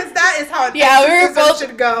so impressed. That is how an Yeah, we were exorcism both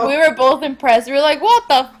should go. We were both impressed. We were like, what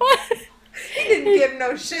the fuck? He didn't give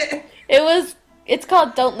no shit. It's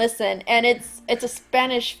called Don't Listen, and it's a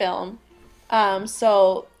Spanish film.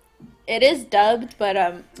 So it is dubbed, but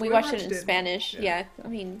we watched it in watched it. Spanish. Yeah. Yeah, I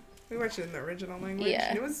mean, We watched it in the original language. Yeah,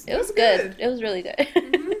 and it was good. It was really good.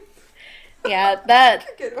 Mhm. Yeah,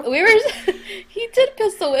 that Get off. we were. He did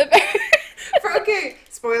pistol whip her. Okay,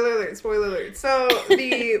 spoiler alert, spoiler alert. So,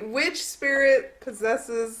 the witch spirit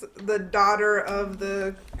possesses the daughter of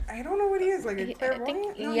the... I don't know what he is, like a I think-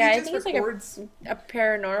 clairvoyant? No, yeah, I he just think he's like a- records. A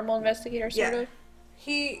paranormal investigator, sort Yeah.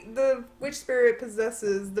 of. The witch spirit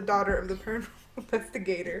possesses the daughter of the paranormal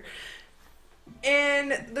investigator.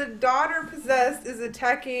 And the daughter possessed is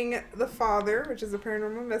attacking the father, which is a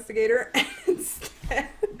paranormal investigator, and instead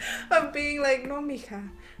of being like, no, mija,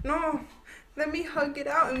 no, let me hug it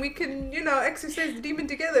out and we can, exorcise the demon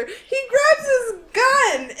together, he grabs his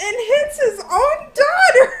gun and hits his own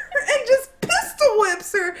daughter and just pistol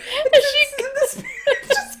whips her. And the spirit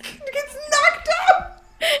just gets knocked out.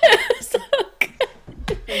 It was so good.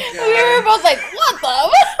 We were both like, what the? I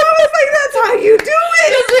was like, that's how you do it.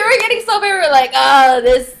 Because we were getting so bad, we were like, oh,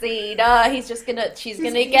 this scene, she's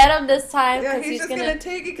gonna get him this time. Yeah, 'cause he's just gonna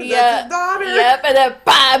take it because yeah, that's his daughter. Yep, and then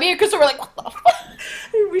bam, me and Crystal were like, what the fuck?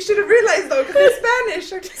 We should have realized though, because they're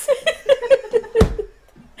Spanish.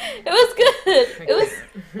 It was good.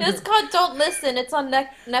 It's called Don't Listen. It's on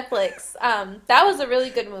Netflix. That was a really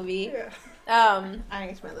good movie. Yeah. I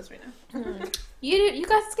ain't my list right now. You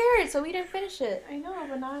got scared, so we didn't finish it. I know,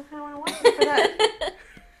 but now I kind of want to watch it for that.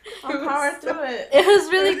 I'll power through it. It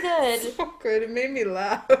was really good. So good. It made me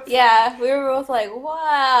laugh. Yeah, we were both like,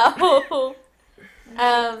 wow.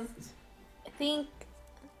 I think.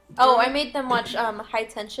 Oh, I made them watch High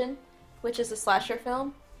Tension, which is a slasher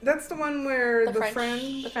film. That's the one where The the French-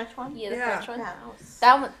 friend. The French one? Yeah, the Yeah. French one. Yeah, that was...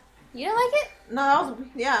 That one. You didn't like it? No,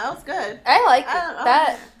 that was good. I like it.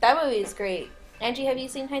 I- That movie is great. Angie, have you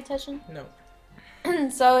seen High Tension? No.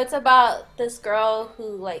 So it's about this girl who,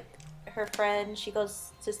 like, her friend, she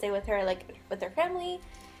goes to stay with her, like, with her family,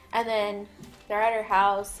 and then they're at her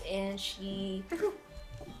house, and she,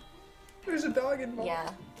 There's a dog involved. yeah.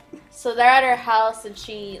 So they're at her house, and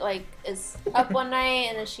she, like, is up one night,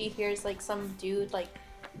 and then she hears, like, some dude, like,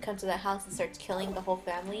 come to the house and starts killing the whole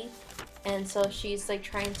family. And so she's, like,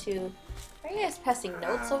 trying to... Are you guys passing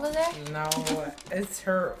notes over there? No, it's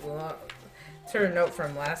her. It's her note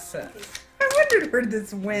from last set. I wondered where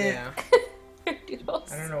this went. Yeah. Her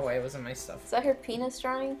doodles. I don't know why it wasn't my stuff. Is that her penis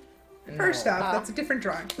drawing? First No. off, Oh. that's a different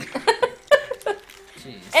drawing.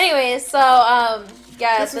 Jeez. Anyways, so,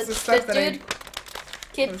 yeah, This was the stuff that dude... It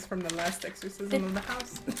Kid, was from the last exorcism of the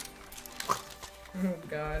house. Oh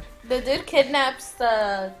God. the dude kidnaps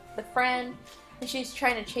the friend, and she's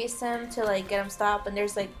trying to chase him to, like, get him stopped, and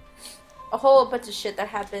there's, like, a whole bunch of shit that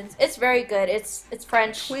happens. It's very good. It's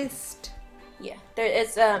French. Twist. Yeah,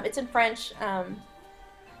 it's in French.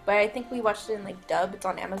 But I think we watched it in, like, dub. It's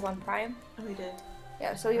on Amazon Prime. Oh, we did.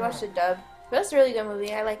 Yeah, so we watched it dub. But it's a really good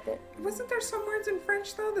movie. I liked it. Wasn't there some words in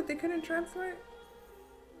French though that they couldn't translate?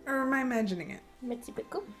 Or am I imagining it? Merci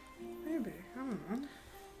beaucoup. Maybe. I don't know.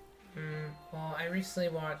 Well, I recently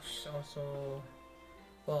watched also.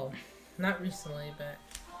 Well, not recently, but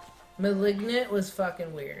Malignant was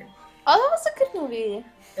fucking weird. Oh, that was a good movie.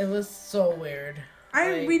 It was so weird.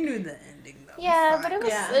 Like- We knew the ending though. Yeah, Fine. but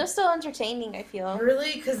it was still entertaining, I feel.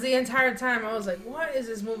 Really? Because the entire time I was like, what is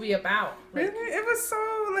this movie about? Like, Really? It was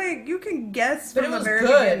so like you can guess But from it the was very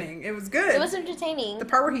good. beginning. It was good. It was entertaining. the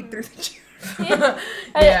part where he threw the chair. Yeah.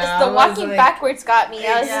 Yeah, The I was walking like, backwards got me.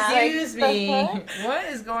 I was Excuse just like, me. the fuck? What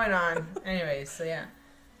is going on? Anyways, so yeah.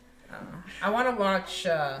 I want to watch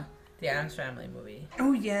the Addams Family movie.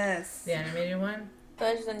 Oh yes. The animated one.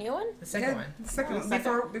 There's a new one? The second Yeah, one. the second Oh, one.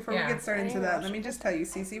 second. Before Yeah. we get started I into didn't that, watch let me just tell you,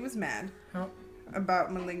 Cece was mad Oh.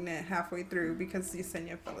 about Malignant halfway through because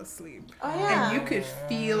Yesenia fell asleep. Oh, yeah. And you could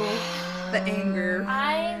feel the anger.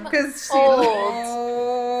 I'm Because she old.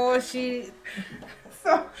 Oh, she.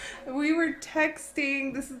 So we were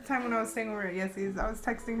texting. This is the time when I was staying over at Yesie's. I was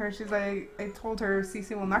texting her. She's like, I told her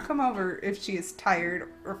Cece will not come over if she is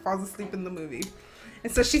tired or falls asleep in the movie.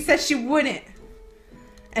 And so she said she wouldn't.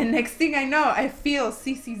 And next thing I know, I feel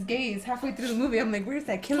Cece's gaze halfway through the movie. I'm like, where's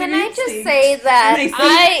that killer Can I just instinct? say that And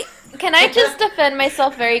I can I just defend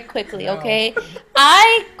myself very quickly, okay?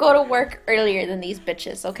 I go to work earlier than these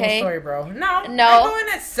bitches, Full okay? story, bro. No. No. I go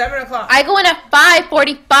in at 7 o'clock. I go in at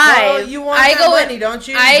 5:45. Well, you want I that go money, in, don't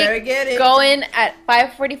you? I You better get it. go in at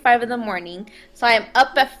 5:45 in the morning, so I am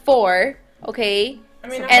up at 4, okay? I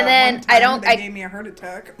mean, And then One I time don't- They I- gave me a heart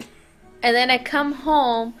attack. And then I come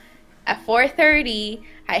home at 4:30.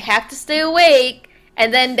 I have to stay awake,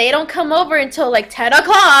 and then they don't come over until like 10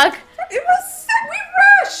 o'clock. It was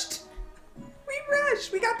we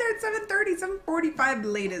rushed. We got there at 7:30, 7:45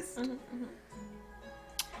 latest.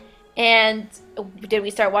 And did we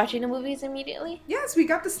start watching the movies immediately? Yes, we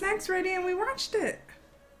got the snacks ready and we watched it.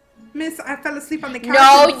 Miss, I fell asleep on the couch.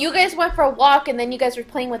 No, and- you guys went for a walk and then you guys were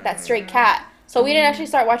playing with that stray cat. So we didn't actually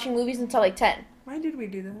start watching movies until like 10. Why did we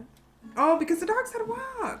do that? Oh, because the dogs had a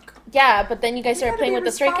walk. Yeah, but then you guys We started had to playing be with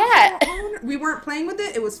the stray responsible cat. owner- We weren't playing with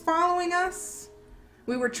it. It was following us.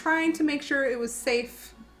 We were trying to make sure it was safe.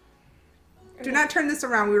 Do not turn this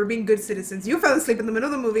around. We were being good citizens. You fell asleep in the middle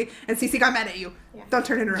of the movie, and Cece got mad at you. Yeah. Don't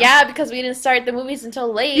turn it around. Yeah, because we didn't start the movies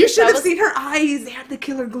until late. You so should I have was- seen her eyes. They had the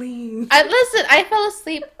killer gleam. I fell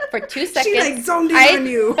asleep for 2 seconds. She like zoned in on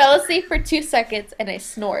you. fell asleep for 2 seconds and I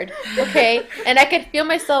snored. Okay? And I could feel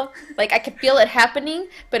myself, like I could feel it happening,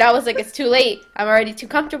 but I was like, it's too late. I'm already too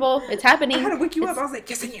comfortable. It's happening. I had to wake you up. It's- I was like,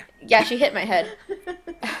 Yesenia. Yeah, she hit my head. Good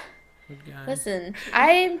God. Listen,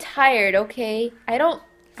 I am tired, okay?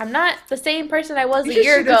 I'm not the same person I was a You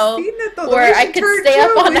year should have ago. seen it, though. The where way I she could turned, stay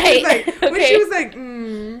up too, all when she was night, like- When okay? she was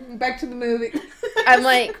like, back to the movie. I'm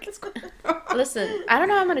like, listen, I don't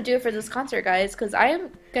know how I'm going to do it for this concert, guys, because I am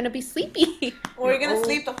going to be sleepy. Or you're gonna Oh.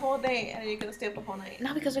 sleep the whole day and you're gonna stay up the whole night.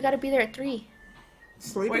 No, because we got to be there at 3.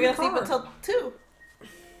 Sleep We're in the gonna sleep car. until 2.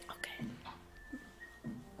 Okay.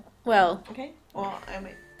 Well, Okay? Well, I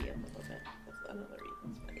might be up a little bit. That's another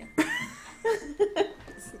reason. But yeah.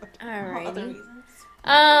 For other alrighty. reasons.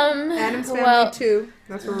 Adam's Family well, 2.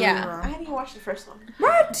 That's where yeah. we were I on. haven't even watched the first one.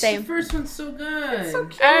 What? The same. first one's so good. It's so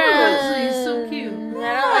cute. He's so cute. I don't like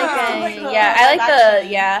Yeah. it. Like the Yeah, I like action.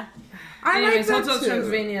 the, yeah. I Anyways, like that Hotel too.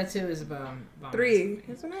 Transylvania 2 is about 3,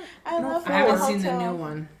 isn't it? I No, love I haven't the seen the hotel. new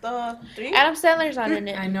one. The 3? Adam Sandler's on in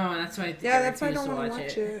I it. know, that's why Yeah, that's why I refuse don't to want to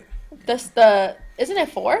watch it. Isn't it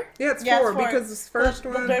 4? Yeah, it's Yeah, it's 4 4. because this first the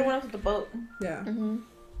one. third one was with the boat. Yeah. Mm-hmm.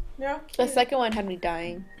 They're all The cute. second one had me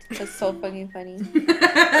dying. That's so fucking funny.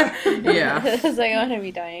 Yeah. The second one had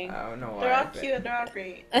me dying. I don't know why. They're all but- cute. They're all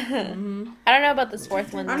great. I hmm don't know about this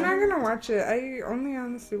 4th one. I'm though. not gonna watch it. I only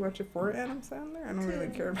honestly watch it for Adam Sandler. I don't really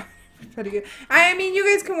care about everybody. I mean, you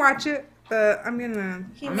guys can watch it, but I'm gonna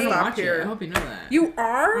He I'm made, gonna stop watch it. here. I hope you know that. You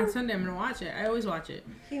are? On Sunday, I'm gonna watch it. I always watch it.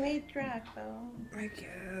 he made drag though. I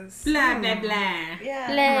guess. Blah blah blah.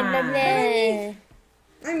 Yeah. Blah, blah, blah.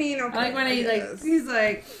 I mean, okay. I like when guess. he's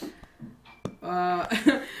like,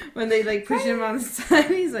 when they like push him on the side,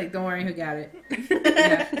 he's like, "Don't worry, he got it.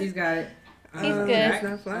 Yeah, he's got it." He's good. He's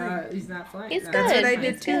not flying. He's not flying. He's No, That's good. what I fine.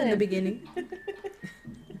 did too in the Good. beginning.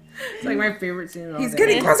 It's like my favorite scene. Of all He's day.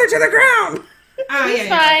 getting closer to the ground. Oh He's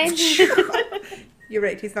yeah. fine. You're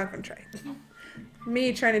right. He's not gonna try.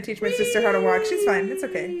 Me trying to teach my sister how to walk. She's fine. It's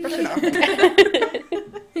okay. Brush it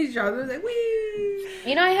off. He's driving. Like wee.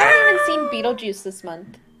 You know, I haven't even seen Beetlejuice this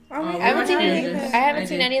month. Oh, Oh, I haven't seen any. Beetlejuice. I haven't I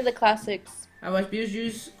seen did. any of the classics. I watched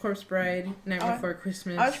Beetlejuice, Corpse Bride, Night Oh. Before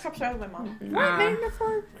Christmas. I watched Cops with my mom. What? Name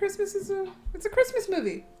Before Christmas is it's a Christmas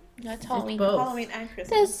movie. That's Halloween. both. Halloween and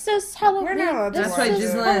Christmas. This is Halloween. We're not allowed to That's This why watch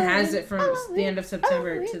is it. Disneyland has Halloween. it from the end of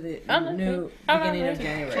September to the new beginning of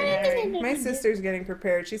January. My sister's getting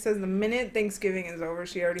prepared. She says the minute Thanksgiving is over,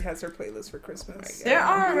 she already has her playlist for Christmas. There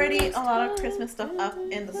are already a lot of Christmas stuff up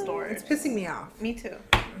in the stores. It's pissing me off. Me too.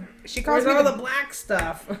 She calls Where's me all the the black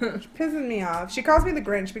stuff? pissing me off. She calls me the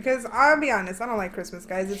Grinch because I'll be honest, I don't like Christmas,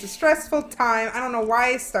 guys. It's a stressful time. I don't know why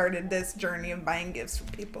I started this journey of buying gifts for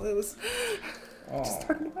people. It was just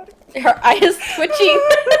talking about it. Her eye is twitching.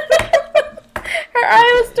 Her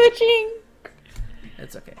eye was twitching.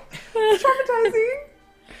 It's okay.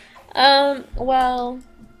 Traumatizing. Well,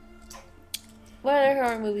 what other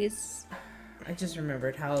horror movies? I just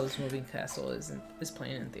remembered Howl's Moving Castle is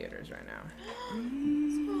playing in theaters right now,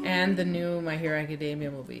 and the new My Hero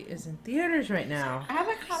Academia movie is in theaters right now. I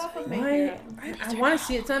haven't caught up with my Why? hero. I want to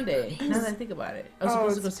see it Sunday. Now that I think about it, I was Oh,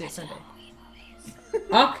 supposed to go it's see it Sunday.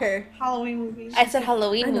 Okay. Halloween movies. I said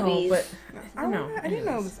Halloween I know, movies. but I didn't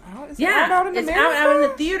know it was out. Is it yeah, out in it's America? out in the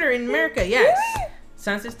theater in America. Yes, Really?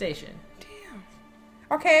 Sunset Station. Damn.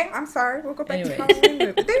 Okay, I'm sorry. We'll go back Anyway. to Halloween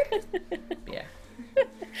movie. Yeah.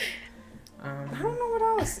 I don't know what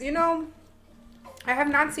else. You know, I have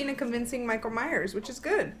not seen a convincing Michael Myers, which is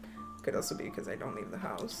good. Could also be because I don't leave the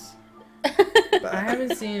house. But I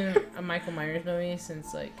haven't seen a Michael Myers movie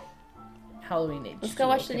since like Halloween H2O. Let's go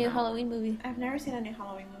watch the came new out. Halloween movie. I've never seen a new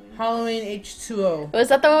Halloween movie. Halloween H2O. Was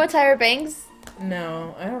that the one with Tyra Banks?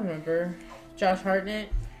 No, I don't remember. Josh Hartnett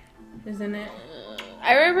is in it.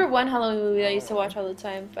 I remember one Halloween movie I used to watch all the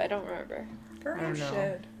time, but I don't remember. Girl, I don't know.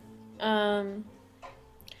 shit.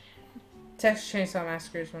 Texas Chainsaw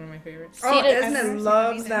Massacre is one of my favorites. Oh, See, I've Esna never seen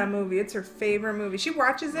loves it that movie. It's her favorite movie. She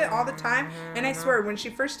watches it all the time, and I swear, when she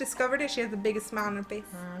first discovered it, she has the biggest smile on her face.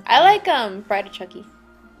 I like Bride of Chucky.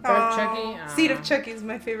 Bride of Chucky? Seed Aw. of Chucky is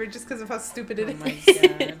my favorite just because of how stupid it Oh is. my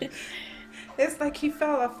god. It's like he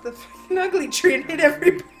fell off the fucking ugly tree and hit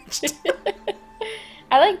every branch.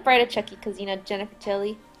 I like Bride of Chucky because, you know, Jennifer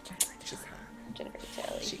Tilly. She's hot. Jennifer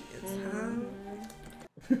Tilly. She is, Mm-hmm.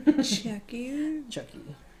 huh? Chucky.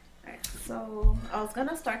 Chucky. Alright, so I was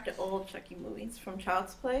gonna start the old Chucky movies from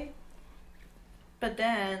Child's Play, but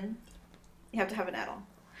then you have to have an add-on.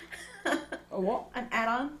 Oh, what? An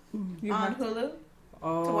add-on You on have to- Hulu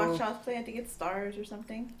Oh. to watch Child's Play. I think it's Stars or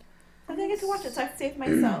something. I think I get to watch it, so I saved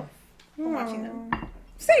myself from watching them. Aw.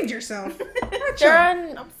 Saved yourself. They're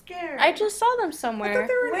on. I'm scared. I just saw them I somewhere. thought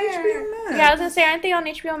they were on Where? HBO Max. Yeah, I was gonna say, aren't they on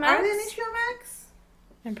HBO Max? Are they on HBO Max?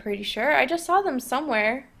 I'm pretty sure. I just saw them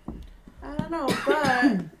somewhere. I don't know,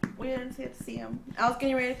 but we didn't get to see them. I was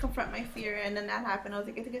getting ready to confront my fear, and then that happened. I was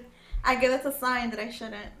like, I guess that's a sign that I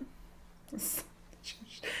shouldn't.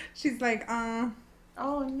 She's like, Oh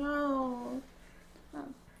no.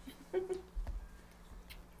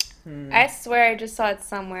 I swear I just saw it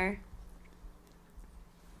somewhere.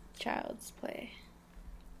 Child's Play.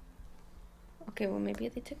 Okay, well maybe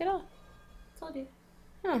they took it off. Told you.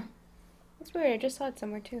 That's weird. I just saw it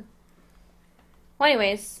somewhere too. Well,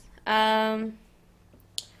 anyways, you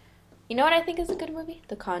know what I think is a good movie?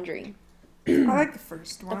 The Conjuring. I like the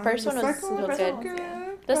first one. first one was second so wasn't good.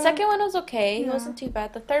 The but- second one was okay. It Yeah. wasn't too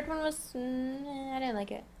bad. The third one was, I didn't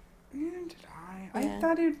like it. Neither did I. Yeah. I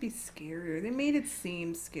thought it would be scarier. They made it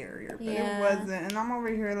seem scarier, but Yeah. it wasn't. And I'm over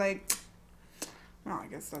here like, well, I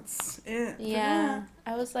guess that's it. for Yeah,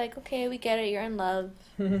 I was like, okay, we get it. You're in love.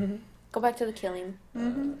 Go back to the killing. that.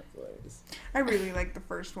 Mhm. I really liked the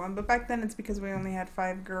first one, but back then it's because we only had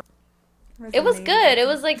 5 girls. It was good. It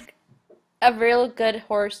was like a real good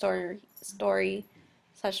horror story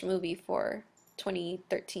 / movie for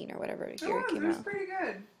 2013 or whatever year it came It was out. pretty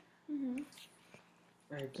good.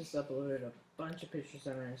 I just uploaded a bunch of pictures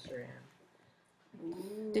on our Instagram.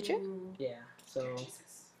 Did you? Yeah, so.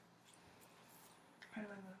 Jesus. How do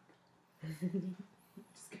I look?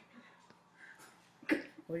 Just give me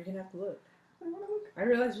Well, you're gonna have to look. that. I want to look. I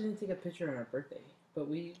realized we didn't take a picture on our birthday, but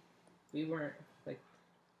we weren't like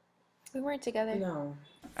We weren't together. no.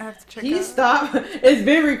 I have to check Can you out. stop? It's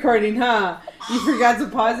been recording, huh? You forgot to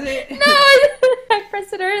pause it. No, I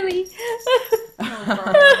pressed it early.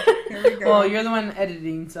 Oh, Here we go. Well, you're the one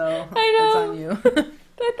editing, so I know. it's on you.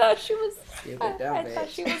 I thought she was. Stupid I dumb thought bitch.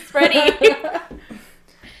 she was ready.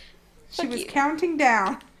 She Fuck was you. counting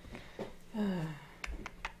down.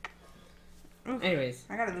 Anyways,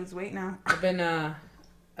 I gotta lose weight now. I've been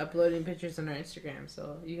uploading pictures on our Instagram,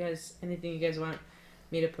 so you guys, anything you guys want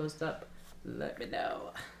me to post up, let me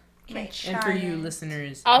know. Okay. And for you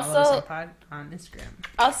listeners, Also- follow us on Instagram.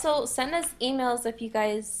 Also, send us emails if you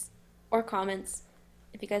guys, or comments,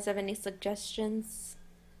 if you guys have any suggestions,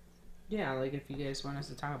 Yeah, like if you guys want us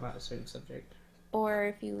to talk about a certain subject. or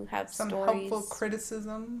if you have Some stories. helpful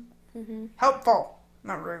criticism. Mm-hmm. Helpful,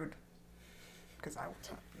 not rude. Because I was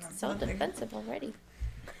So defensive already.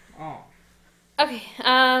 Oh. Okay.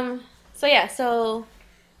 So yeah. So,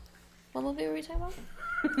 what movie were we talking about?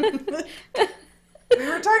 We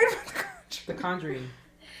were talking about The Conjuring.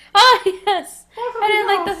 Oh yes. I didn't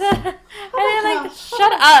like the. I didn't like.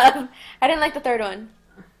 Shut up. I didn't like the third one.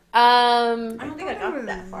 I don't think I thought it got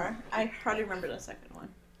that was- far. I probably remember the second one.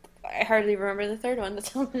 I hardly remember the third one. That's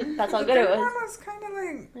how good it The third was. one was kind of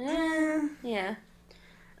like, Yeah.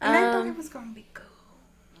 and I thought it was gonna be good.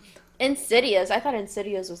 Insidious. I thought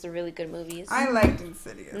Insidious was a really good movie. I liked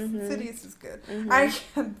Insidious. Mhm. Insidious is good.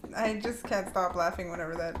 Mhm. I just can't stop laughing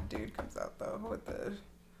whenever that dude comes out though with the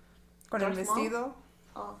con el Darth Maul? vestido.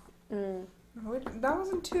 Oh, That was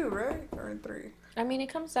in 2, right? Or in 3? I mean, it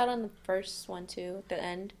comes out on the first one too, at the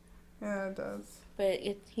end. Yeah, it does. But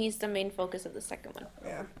he's the main focus of the second one.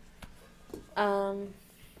 Yeah.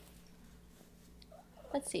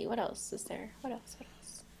 Let's see, what else is there? What else?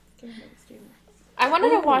 give me the streamer. I wanted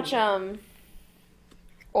to Ooh. watch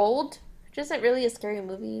Old, which isn't really a scary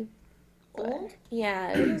movie. but- Old? Yeah,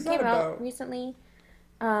 What it is came that out about? recently.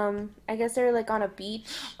 I guess they're like on a beach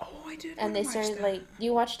Oh, I did. and they wanna watch started that. like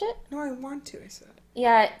you watched it? No, I want to. I said.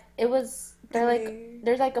 Yeah, it was they're And like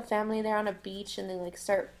there's like a family there on a beach and they like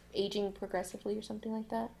start aging progressively or something like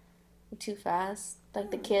that. Too fast.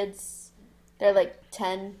 Like the kids they're like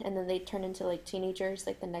 10 and then they turn into like teenagers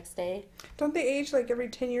like the next day. Don't they age like every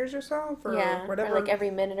 10 years or so? For Yeah, whatever. or like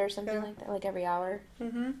every minute or something Yeah. like that, like every hour.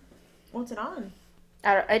 Mm-hmm. What's it on?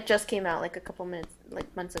 It just came out like a couple minutes,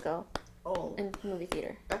 like months ago Oh, in movie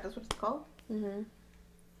theater. that's what it's called? Hmm.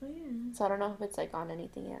 Oh, yeah. So I don't know if it's like on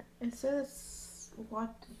anything yet. It says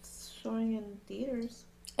what it's showing in theaters.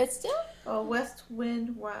 It's still? Oh, West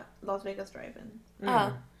Wind, Las Vegas Drive-In.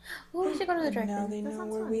 Oh. Well, we should go to the Now drive-in. they That know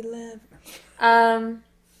sounds where fun. we live.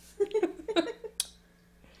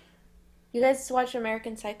 You guys watch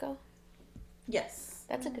American Psycho? Yes.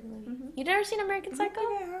 That's a good movie. Mhm. You never seen American I don't Psycho?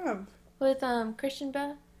 think I have. With Christian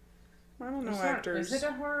Bale? I don't know It's not- actors. Is it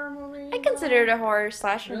a horror movie? I consider it a horror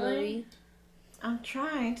slasher Really? movie. I'm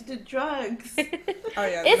trying to do drugs. Oh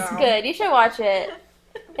yeah, It's no. good. You should watch it.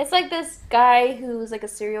 It's like this guy who's like a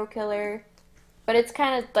serial killer, but it's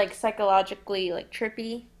kind of like psychologically like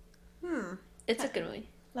trippy. It's a good movie.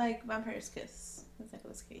 Like Vampire's Kiss with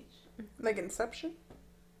Nicolas Cage. Like Inception.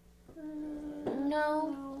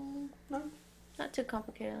 No, No. not too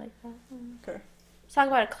complicated like that. Okay. Let's talk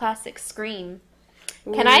about a classic, Scream.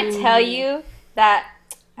 Can I tell you that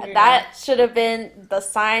Yeah. that should have been the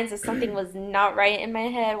signs that something was not right in my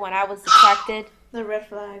head when I was attracted? The red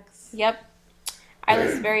flags. Yep. I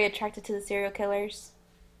was very attracted to the serial killers.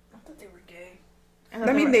 I thought they were gay.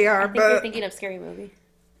 I mean, they I are, think you're but thinking of Scary Movie.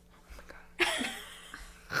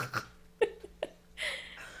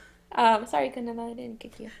 Sorry, Kunala, I didn't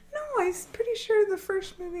kick you. no, I'm pretty sure the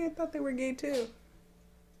first movie I thought they were gay too.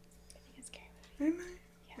 I think it's Scary Am I?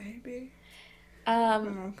 Yeah. Maybe. Movie. I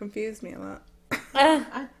don't know. Confused me a lot.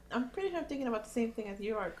 I'm pretty sure I'm thinking about the same thing as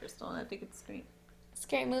you are, Crystal, and I think it's Scream.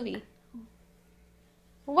 Scary Movie.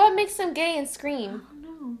 What makes them gay in Scream? Oh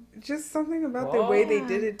no. Just something about the way they Whoa.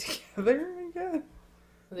 did it together. I guess.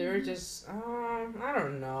 They were just, I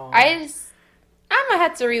don't know. I'm gonna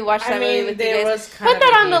have to rewatch that I movie mean, with you there guys. was kind Put of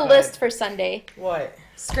that a on the gay list vibe. for Sunday. What?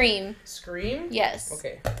 Scream. Scream? Yes.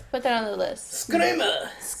 Okay. Put that on the list. Screamer!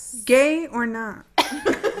 Gay or not? I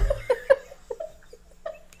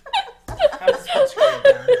was just put Scream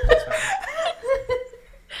down. That's fine.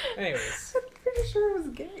 Anyways. I'm pretty sure it was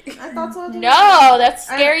gay. I thought so. too. No, that's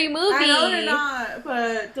Scary Movie. I know they're not,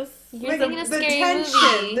 but just You're thinking of the Scary tension.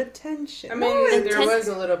 Movie. The tension. I No, mean, the there was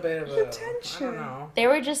a little bit of the a... tension. I don't know. They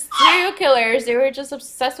were just serial killers. They were just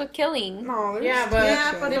obsessed with killing. No, there's Yeah, but,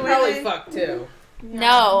 Yeah, but they the way probably they- fucked too.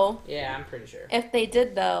 No. Yeah, I'm pretty sure. If they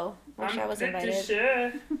did, though. Wish I was pretty invited.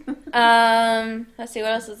 sure. Let's see,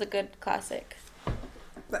 what else is a good classic?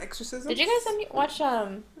 The Exorcism. Did you guys watch, I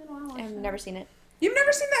don't wanna watch I've that. never seen it. You've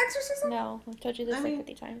never seen The Exorcism? No, I've told you this I like mean,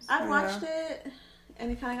 50 times. I watched it,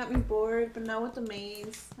 and it kind of got me bored. But now with the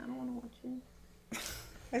maze, I don't want to watch it.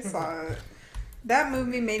 I saw it. That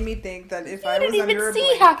movie made me think that if You I was didn't under even a see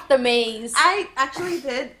blanket, half the maze. I actually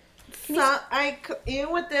did. Can you- So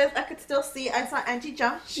even with this, I could still see. I saw Angie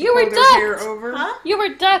jump. she You were pulled her hair ducked. over. Huh? You were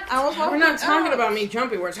ducked. I was We're walking not talking out. about me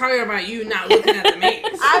jumping. We're talking about you not looking at the maze.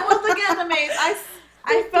 I was looking at the maze.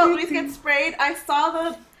 I felt Luis get sprayed. I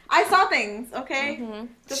saw things. Okay. Mhm.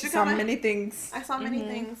 Just She because saw many things. I saw many Mhm.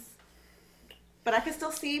 things. But I could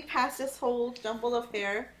still see past this whole jumble of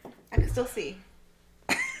hair. I could still see.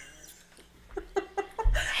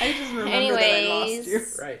 I just remember that I lost you.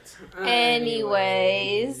 Anyways. Right.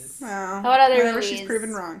 Anyways. Wow. What other Whenever movies? she's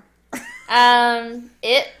proven wrong.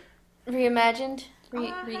 It reimagined. I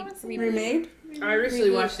haven't seen it. Remade? I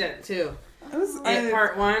recently watched that too. It was, And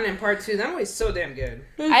part 1 and part 2. That movie's so damn good.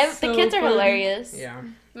 The kids are hilarious. Yeah.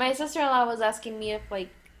 My sister-in-law was asking me if like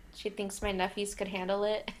she thinks my nephews could handle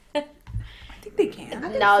it. I think they can. I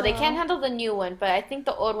think No, they so. can't handle the new one, but I think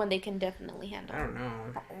the old one they can definitely handle. I don't know.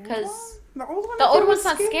 Because the old one. the I thought old was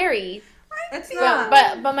one's not scary. It's Yeah.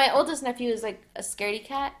 not. But my oldest nephew is like a scaredy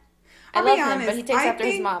cat. I I'll love be him, but he honest, takes I after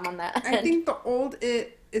his think- mom on that. I think the old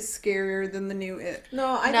It is scarier than the new It.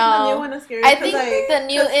 No, I think No. the new one is scary. I 'cause, think like, the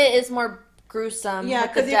new It is more gruesome. Yeah,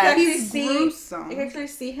 with the 'cause you can death. actually He's see. gruesome. You can actually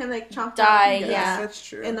see him like chomp Die, down yeah. that's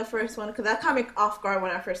true. in the first one because that caught me off guard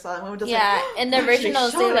when I first saw it. When we just Yeah, like, in the they actually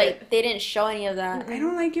originals, they showed like it. they didn't show any of that. I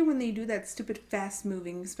don't like it when they do that stupid fast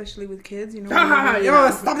moving, especially with kids. You know? Ah, when they- yeah.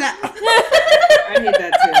 Oh, stop that! I hate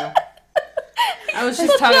that too. I was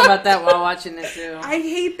just talking about that while watching it too. I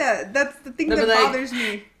hate that. That's the thing They'll that be like- bothers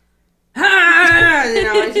me. You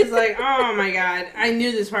know, it's just like, oh my god, I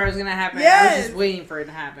knew this part was gonna happen. I was Yes. just waiting for it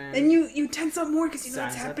to happen. And you tense up more because you know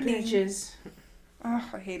what's Sons of happening. bitches. Oh,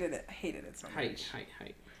 I hated it. I hated it so much.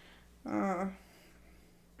 Height.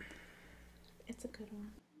 It's a good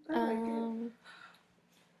one. I like it.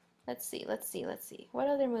 Let's see. What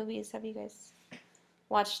other movies have you guys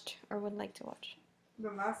watched or would like to watch?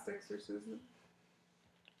 The Last Exorcism.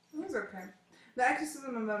 It was okay. The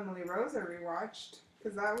Exorcism of Emily Rose I rewatched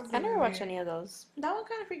because that was. I never watched any of those. That one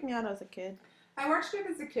kind of freaked me out as a kid. I watched it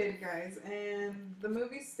as a kid, guys, and the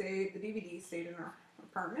DVD stayed in our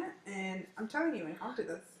apartment, and I'm telling you, it haunted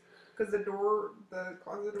us because the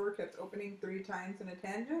closet door kept opening 3 times in a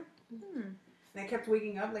tangent, and I kept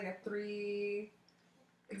waking up like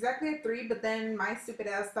exactly at 3, but then my stupid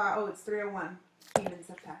ass thought, oh, it's 3:01. Demons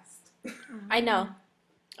have passed. I know.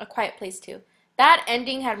 A Quiet Place too. That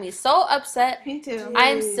ending had me so upset. Me too.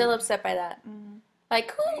 I'm still upset by that.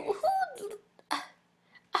 Like who?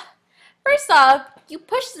 First off, you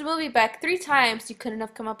pushed the movie back 3 times. You couldn't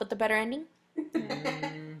have come up with a better ending.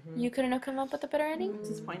 Mm-hmm. You couldn't have come up with a better ending? It's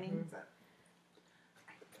disappointing.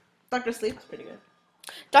 Dr. Sleep's pretty good.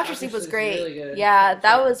 Dr. Sleep was Sleep's great. really good. Yeah,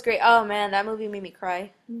 that was great. Oh man, that movie made me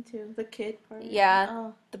cry. Me too. The kid part. Yeah.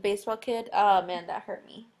 Oh, The baseball kid. Oh man, that hurt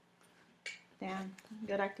me. damn.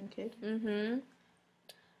 Good acting kid. Mm-hmm.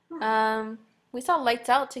 We saw Lights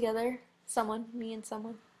Out together. Me and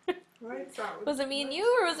someone. Lights out. Was it me and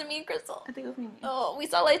you or was it me and Crystal? I think it was me. Oh, we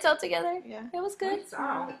saw Lights Out together. Yeah. It was good. Lights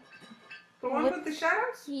out. The one with the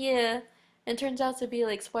shadows? Yeah. It turns out to be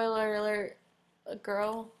like, spoiler alert, a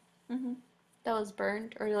girl Mm-hmm. that was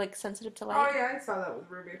burned or like sensitive to Oh light. yeah, I saw that with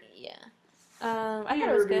Ruby. Yeah. I Me thought and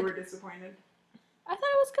it was Ruby good. were disappointed. I thought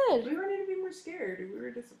it was good. We wanted to be more scared. We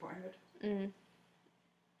were disappointed.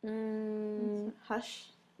 Hush.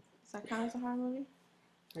 Does that count as a horror movie?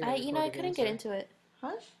 I couldn't get into it.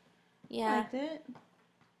 Hush? I Yeah. liked it.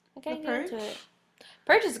 I couldn't The get into Purge? it.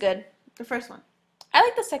 Purge is good. The first one. I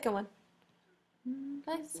like the second one.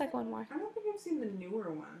 I like the second one more. I don't think I've seen the newer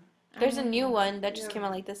one. There's a new one that just Yeah. came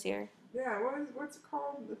out like this year. Yeah, what's it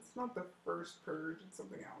called? It's not the first Purge. It's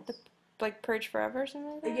something else. Like Purge Forever or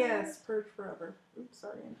something like that? Yes, Purge Forever. Oops,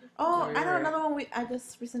 sorry, Andrew. Oh, No, I know you're another one I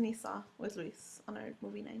just recently saw with Luis on our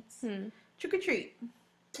movie nights. Trick or Treat.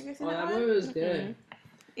 Have you seen Oh, that that one? movie was good.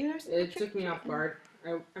 You never seen It Trick or took me Treat? off guard. I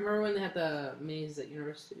remember when they had the minis at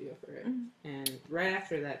Universal Studio for it, and right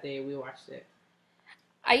after that day, we watched it.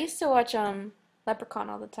 I used to watch Leprechaun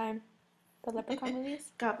all the time. The Leprechaun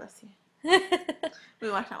movies. God bless you. We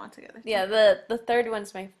watched that one together. Yeah, the third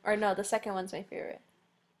one's the second one's my favorite.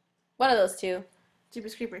 One of those two.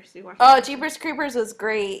 Jeepers Creepers. You watched Oh, that? Jeepers Creepers was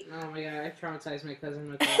great. Oh my god, I traumatized my cousin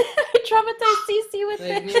with that. I traumatized Cece with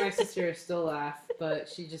Like, me and my it. sister still laugh, but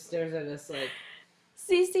she just stares at us like...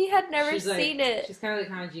 Cece had never she's like, seen it. She's kind of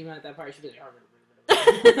like Hanajima at that part. She'd be like...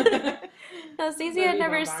 No, Cece had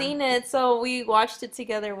never seen it, so we watched it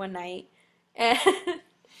together one night. And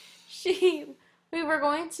we were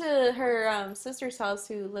going to her sister's house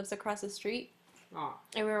who lives across the street. Aw.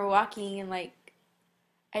 And we were walking, and like,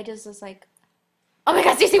 I just was like, "Oh my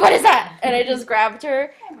god, Cece, what is that?" And I just grabbed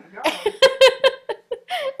her. Oh my god.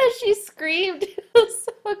 And she screamed. It was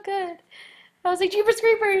so good. I was like, Jeepers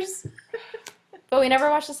Creepers. But we never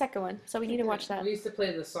watched the second one, so we need to watch that. We used to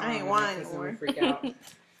play the song I ain't and my whining cousin anymore. would freak out.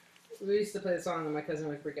 We used to play the song and my cousin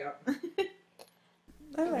would freak out.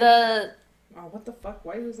 The Oh, what the fuck?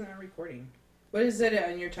 Why wasn't I recording? What is it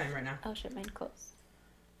on your time right now? oh shit, mine close.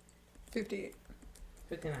 58.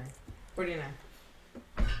 59. 49.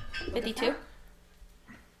 52.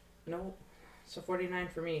 No. So 49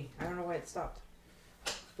 for me. I don't know why it stopped.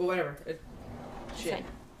 But whatever. Shit. fine.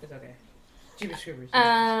 It's okay. Jeepers Creepers.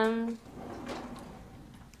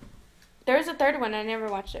 There was a third one. I never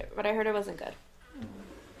watched it, but I heard it wasn't good.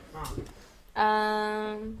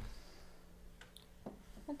 Oh.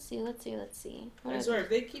 Let's see. What I is swear, if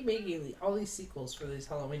they keep making all these sequels for these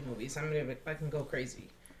Halloween movies, I'm gonna fucking go crazy.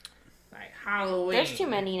 Like Halloween. There's too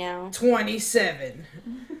many now. 27.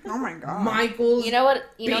 Oh my god. Michael's You know what?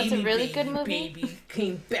 You know it's a really good movie. Baby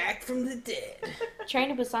came back from the dead.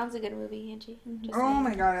 Train to Busan's a good movie, Angie. Just Oh saying.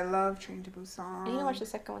 my god, I love Train to Busan. I need to watch the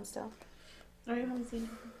second one still. Oh, you haven't seen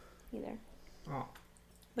it. Either. Oh,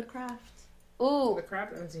 The Craft. Ooh, the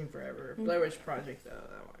crap I haven't seen forever. Blair Witch Project, though,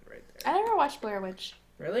 that one right I there. never watched Blair Witch.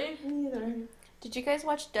 Really? Neither. Did you guys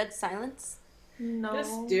watch Dead Silence? No. That's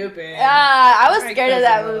stupid. I was My scared of cousin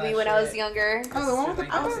that loved movie that when I was shit. younger. Oh, the one with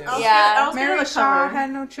the I was- puppets? I was Yeah. scared- I was scared Mary of the Shaw cover. had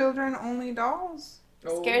no children, only dolls.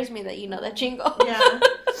 Oh. Scares me that you know that jingle. Yeah.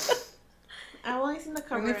 I've only seen the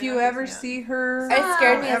cover. And if and you nothing ever else. see her It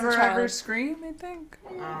scared me as a ever child. scream, I think.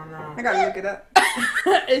 I don't know. I gotta look it up.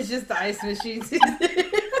 It's just the ice machine.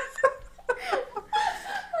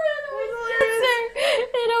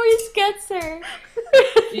 It always gets her.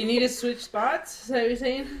 Do you need to switch spots? Is that what you're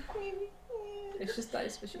saying? It's just the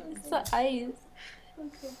ice machine. It's the eyes.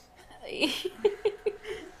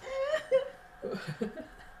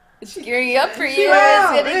 It's gearing up for you.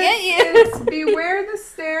 Well, It's gonna get you. it's Beware the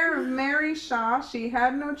Stare of Mary Shaw. She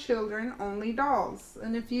had no children, only dolls.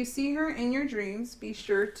 And if you see her in your dreams, be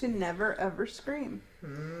sure to never ever scream.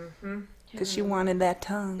 Mm-hmm. Because she wanted that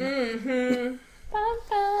tongue. Mm-hmm. I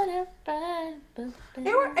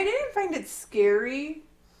didn't find it scary.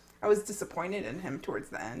 I was disappointed in him towards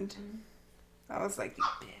the end. I was like, you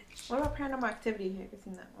bitch. What about Paranormal Activity? Have you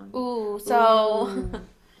seen that one? Ooh, so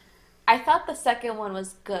I thought the second one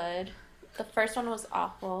was good. The first one was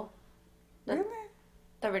awful. Really?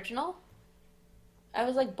 The original? I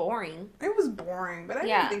was like boring. It was boring, but I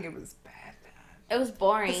Yeah. didn't think it was bad. It was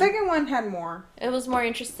boring. The second one had more. It was more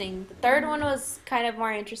interesting. The third one was kind of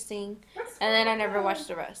more interesting. And then I never watched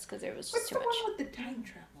the rest because it was just What's too the much. one with the time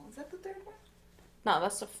travel? Is that the third one? No,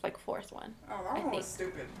 that's the like fourth one. Oh, I that one was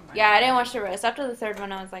think. stupid. Yeah, I didn't watch the rest. After the third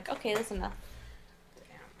one, I was like, okay, that's enough.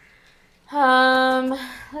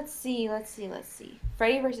 Let's see.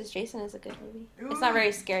 Freddy vs. Jason is a good movie. It's not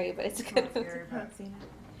very scary, but it's a good Not movie. scary, I haven't seen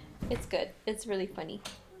it. It's good. It's really funny.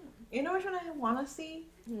 You know which one I want to see?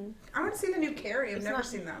 I want to see the new Carrie. I've It's never not-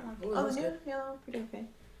 seen that one. Ooh, Oh, that's the new? good. Yeah, that one's pretty okay.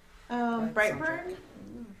 That Brightburn?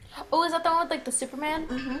 Oh, is that the one with like the Superman?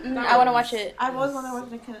 Mm-hmm. I want to watch it. I've always wanted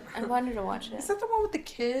to watch it. I wanted to watch Is it. that the one with the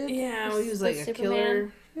kid? Yeah, well, he was The like a Superman.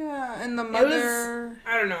 killer. Yeah, and the was- mother.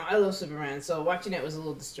 I don't know. I love Superman, so watching it was a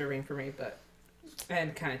little disturbing for me, but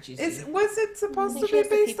and kind of cheesy. Was it supposed Make to sure be it's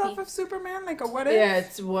the based pee-pee. off of Superman? Like a what if? Yeah,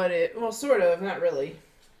 it's what it. Well, sort of, not really.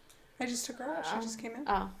 I just took her out. She just came in.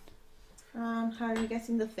 Oh, Have you guys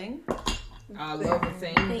seen The Thing? I love The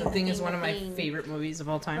Thing. Thing, The Thing is Thing, one of my Thing. favorite movies of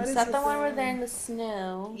all time. What is is that it the one where then? they're in the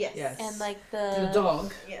snow? Yes. Yes. And like The the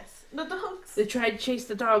dog. Yes. The dogs. They tried to chase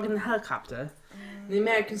the dog in the helicopter. The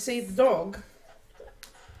American saved the dog.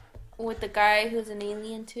 with the guy who's an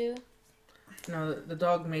alien too. No, the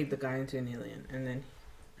dog made the guy into an alien, and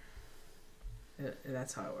then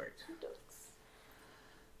that's how it worked.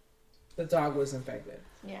 The dog was infected.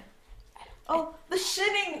 Oh, The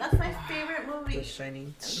Shining. That's my favorite The movie.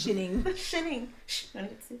 Shining. Shining. The Shining. Shh, I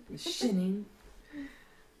need to see. The Shining.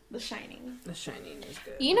 The Shining. The Shining is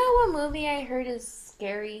good. You know what movie I heard is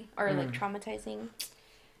scary or like Mm. traumatizing?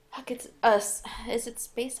 Fuck, it's us. Is it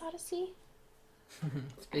Space Odyssey?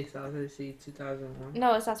 Space Odyssey 2001.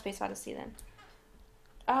 No, it's not Space Odyssey then.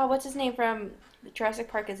 Oh, what's his name from Jurassic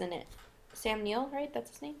Park is in it? Sam Neill, right? That's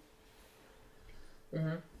his name? Mm-hmm.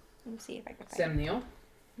 Let me see if I can find Sam Neill.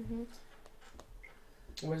 it. Mm-hmm.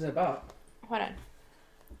 What is it about? Hold on.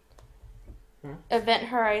 Huh? Event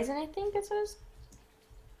Horizon, I think it says.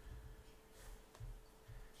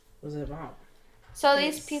 What is it about? So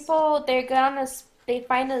these Yes. people, they go on this, they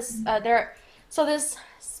find this, so this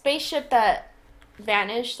spaceship that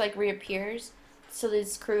vanished, like, reappears. So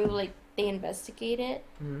this crew, like, they investigate it,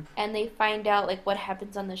 Mhm. and they find out, like, what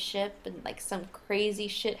happens on the ship, and, like, some crazy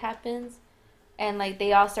shit happens. And, like,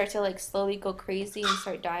 they all start to, like, slowly go crazy and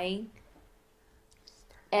start dying.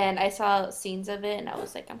 And I saw scenes of it, and I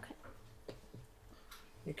was like, I'm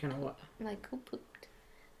You kind of what? like, who pooped?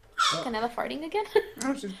 Oh. Canela farting again?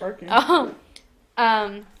 Oh, she's barking. Oh,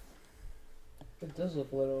 It does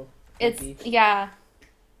look a little. it's creepy. yeah.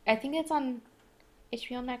 I think it's on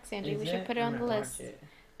HBO Max, Angie. Is We should put it I on the might watch list. it.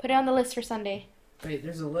 Put it on the list for Sunday. Wait,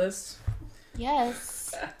 there's a list.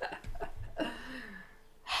 Yes.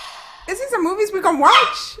 Is these are movies we can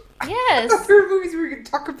watch? I Yes. thought they were movies we could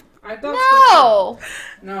talk about. I thought. No.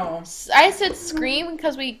 No. I said Scream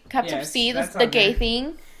because we kept to Yes, see that's the on gay there.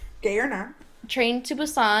 thing. Gay or not? Train to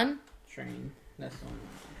Busan, Train. That's the one.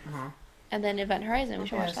 Uh huh. and then Event Horizon. We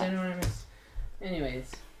should Yeah, watch so that. I miss.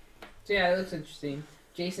 Anyways, so yeah, it looks interesting.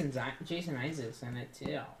 Jason Isaacs in it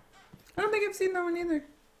too. I don't think I've seen that one either.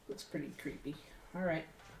 Looks pretty creepy. All right,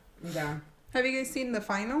 I'm down. Have you guys seen The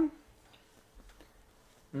Final?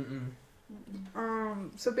 Mm-mm.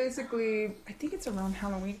 So basically, I think it's around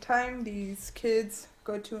Halloween time. These kids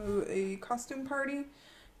go to a costume party.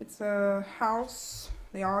 It's a house.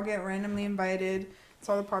 They all get randomly invited. It's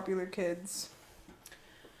all the popular kids.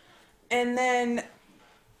 And then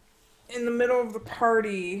in the middle of the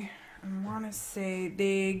party, I want to say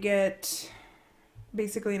they get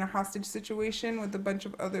basically in a hostage situation with a bunch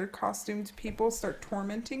of other costumed people start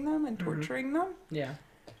tormenting them and Mhm. torturing them. Yeah.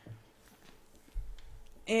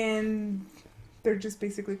 And they're just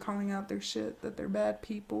basically calling out their shit that they're bad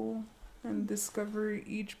people and discover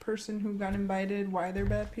each person who got invited why they're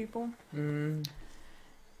bad people. Mm.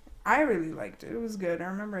 I really liked it. It was good. I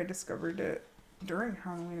remember I discovered it during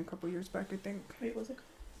Halloween a couple years back, I think. Wait, was it?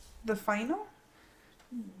 The Final?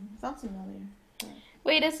 Sounds familiar.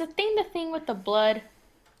 Wait, is the thing with the blood?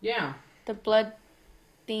 Yeah. The blood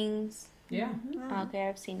things. Yeah. Mm-hmm. Okay,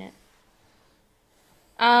 I've seen it.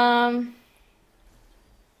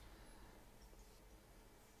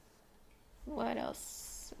 What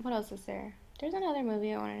else? What else is there? There's another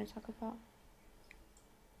movie I wanted to talk about.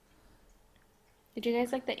 Did you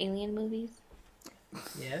guys like the Alien movies?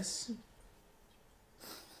 Yes.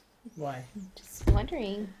 Why? Just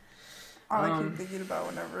wondering. All I Um, keep thinking about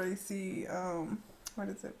whenever I see, what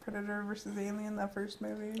is it, Predator versus Alien, that first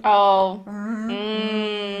movie. Oh.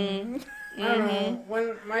 Mm. I don't know.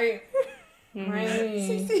 When my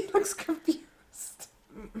Cece looks confused.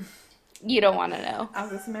 You don't want to know. I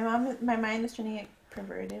was listening. My mind is trying to get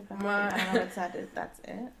perverted, but I don't know what's that. That's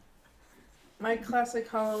it. my classic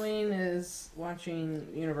Halloween is watching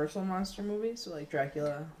Universal monster movies, so like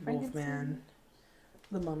Dracula, Wolfman, Frankenstein.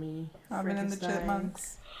 The Mummy, Robin and the Frankenstein.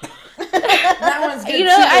 Chipmunks. That one's good You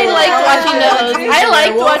know, too. I liked watching those. I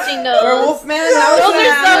liked watching those. Werewolf Man. Those are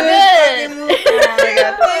so good. Oh my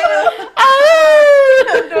god.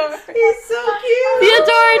 Oh, He's so cute.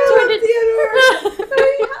 Theodore turned it. Theodore.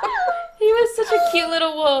 He was such a cute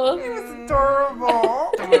little wolf. It was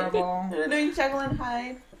adorable. Adorable. They're doing Jekyll and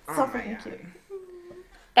Hyde. So Oh my freaking God. cute.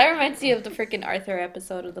 That reminds me of the freaking Arthur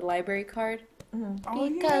episode of the library card. Oh,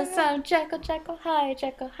 Because yeah. I'm Jekyll, Jekyll, Hyde,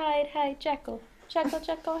 Jekyll, Hyde, Hyde, Jekyll. Jekyll,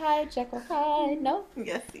 Jekyll, Hyde, Jekyll, Hyde. No?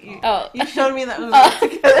 Yes, you, Oh. you showed me that movie Oh.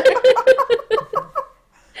 together.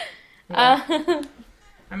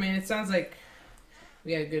 I mean, it sounds like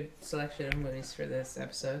we had a good selection of movies for this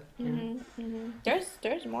episode.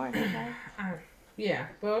 There's more. Yeah,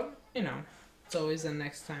 well, you know, it's always the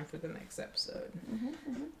next time for the next episode.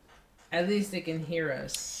 At least they can hear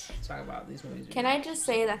us talk about these movies. Can I just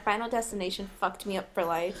say that Final Destination fucked me up for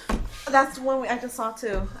life? That's one I just saw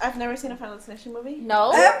too. I've never seen a Final Destination movie.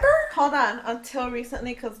 No? Ever? Hold on, until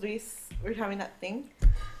recently, because we're having that thing.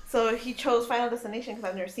 So he chose Final Destination because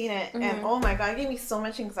I've never seen it, and oh my god, it gave me so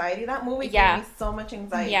much anxiety. That movie Yeah. gave me so much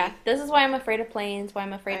anxiety. Yeah, this is why I'm afraid of planes, why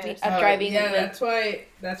I'm afraid of Oh, driving. Yeah, with-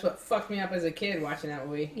 that's what fucked me up as a kid watching that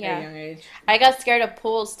movie Yeah. at a young age. I got scared of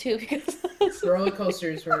pools too because. Roller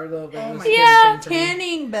coasters were a little bit of a my scary Yeah. thing for me.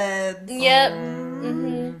 Tanning beds. Yep.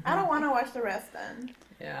 I don't want to watch the rest then.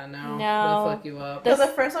 Yeah, no. No. It'll fuck you up. Because the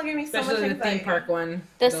first one gave me so much Especially the anxiety. theme park one.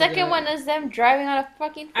 The They'll second do one it. is them driving on a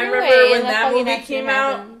fucking I freeway. remember when and that fucking movie accident came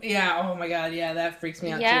out. happened. Yeah, oh my god, yeah, that freaks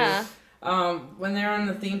me out Yeah. too. When they're on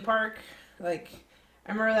the theme park, like,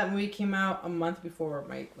 I remember that movie came out a month before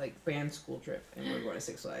my, like, band school trip, and we were going to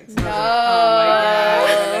Six Flags. And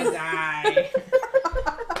I was like, oh my god, I'm gonna die.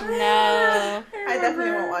 No. I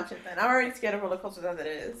definitely won't watch it then. I'm already scared of roller coasters as it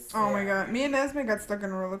is. Oh my god. Me and Esme got stuck in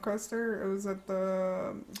a roller coaster. It was at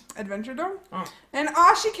the Adventure Dome. Oh. And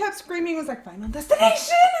all she kept screaming was like, Final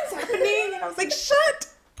Destination is happening. And I was like, shut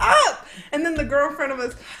up. And then the girl in front of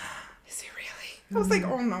us, is it really? I was like,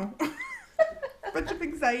 oh no. Bunch of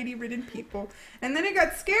anxiety ridden people. And then it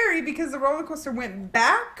got scary because the roller coaster went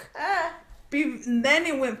back. Ah. Then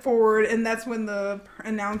it went forward, and that's when the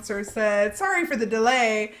announcer said, sorry for the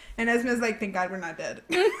delay. And Esme's like, thank God we're not dead.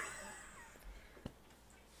 I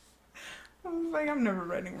was like, I'm never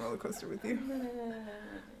riding a roller coaster with you.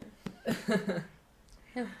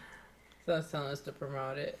 So it's telling us to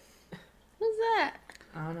promote it. Who's that?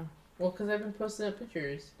 I don't know. Well, because I've been posting up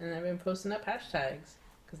pictures, and I've been posting up hashtags,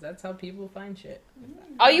 because that's how people find shit.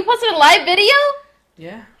 Oh, you posted a live video?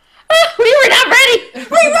 Yeah. We were not ready. Wait,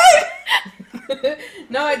 what?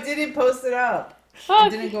 No, I didn't post it up. Fuck.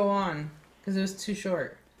 It didn't go on, because it was too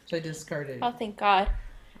short, so I discarded it. Oh, thank God.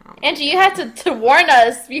 Angie, you had to warn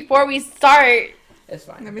us before we start. It's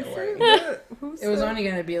fine. Let me Don't see. worry. Who's It was the- only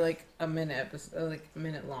gonna be like a minute episode, like a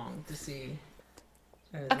minute long to see.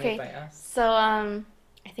 And it's Okay. made by us. So,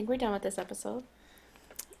 I think we're done with this episode.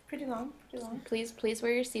 Pretty long. Pretty long. Please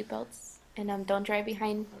wear your seatbelts. And don't drive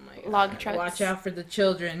behind Oh my God. log trucks. Watch out for the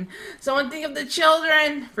children. Someone think of the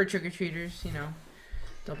children for trick or treaters. You know,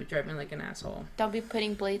 don't be driving like an asshole. Don't be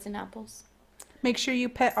putting blades in apples. Make sure you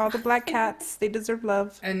pet all the black cats. They deserve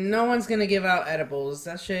love. And no one's gonna give out edibles.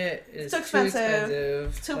 That shit is Too too expensive.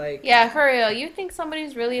 expensive. Too- Like, Yeah, for real. You think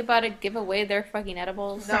somebody's really about to give away their fucking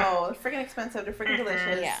edibles? No, they're freaking expensive. They're freaking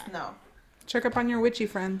delicious. Yeah. No. Check up on your witchy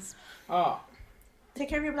friends. oh, Take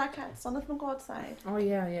care of your black cats. Don't let them go outside. oh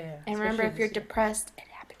yeah. And remember, if you're Especially depressed, it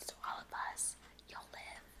happens to all of us. You'll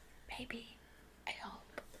live. Maybe. I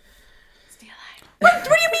hope. Stay alive. What do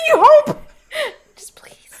you mean you hope? Just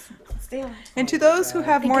please. Stay alive. And to those who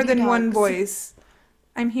have Think more of your than one dogs. voice,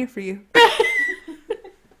 I'm here for you.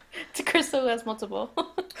 To Crystal who has multiple.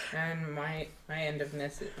 And my end of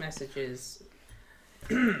message is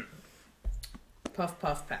puff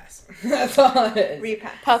puff pass. That's all it is.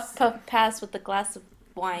 Repack. Puff, puff, pass with a glass of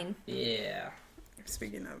wine. Yeah.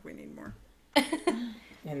 Speaking of, we need more.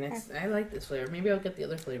 And I like this flavor. Maybe I'll get the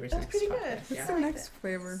other flavors That's next pretty podcast. good. What's Yeah. the next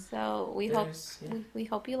flavor? So we There's- hope we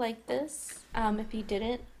hope you like this. If you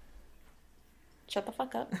didn't, shut the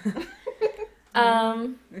fuck up.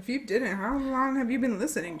 If you didn't, how long have you been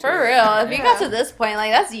listening to For it? real, if you got to this point,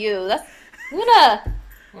 like that's you. That's I'm gonna.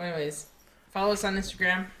 Well, anyways, follow us on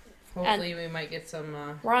Instagram. Hopefully, we might get some.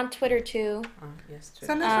 We're on Twitter too. Yes, Twitter.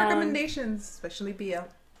 Send us Um, recommendations, especially BL.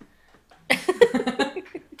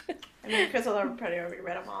 I mean, Crystal probably already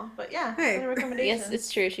read them all. But yeah, Hey. any recommendations? Yes,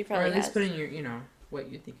 it's true. She Or probably at least has. put in your, what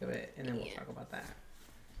you think of it, and then we'll Yeah. talk about that.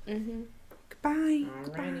 Mm-hmm. Goodbye.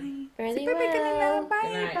 Alrighty. Very Goodbye. well.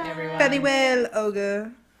 Good night, everyone. Very well,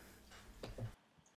 Olga.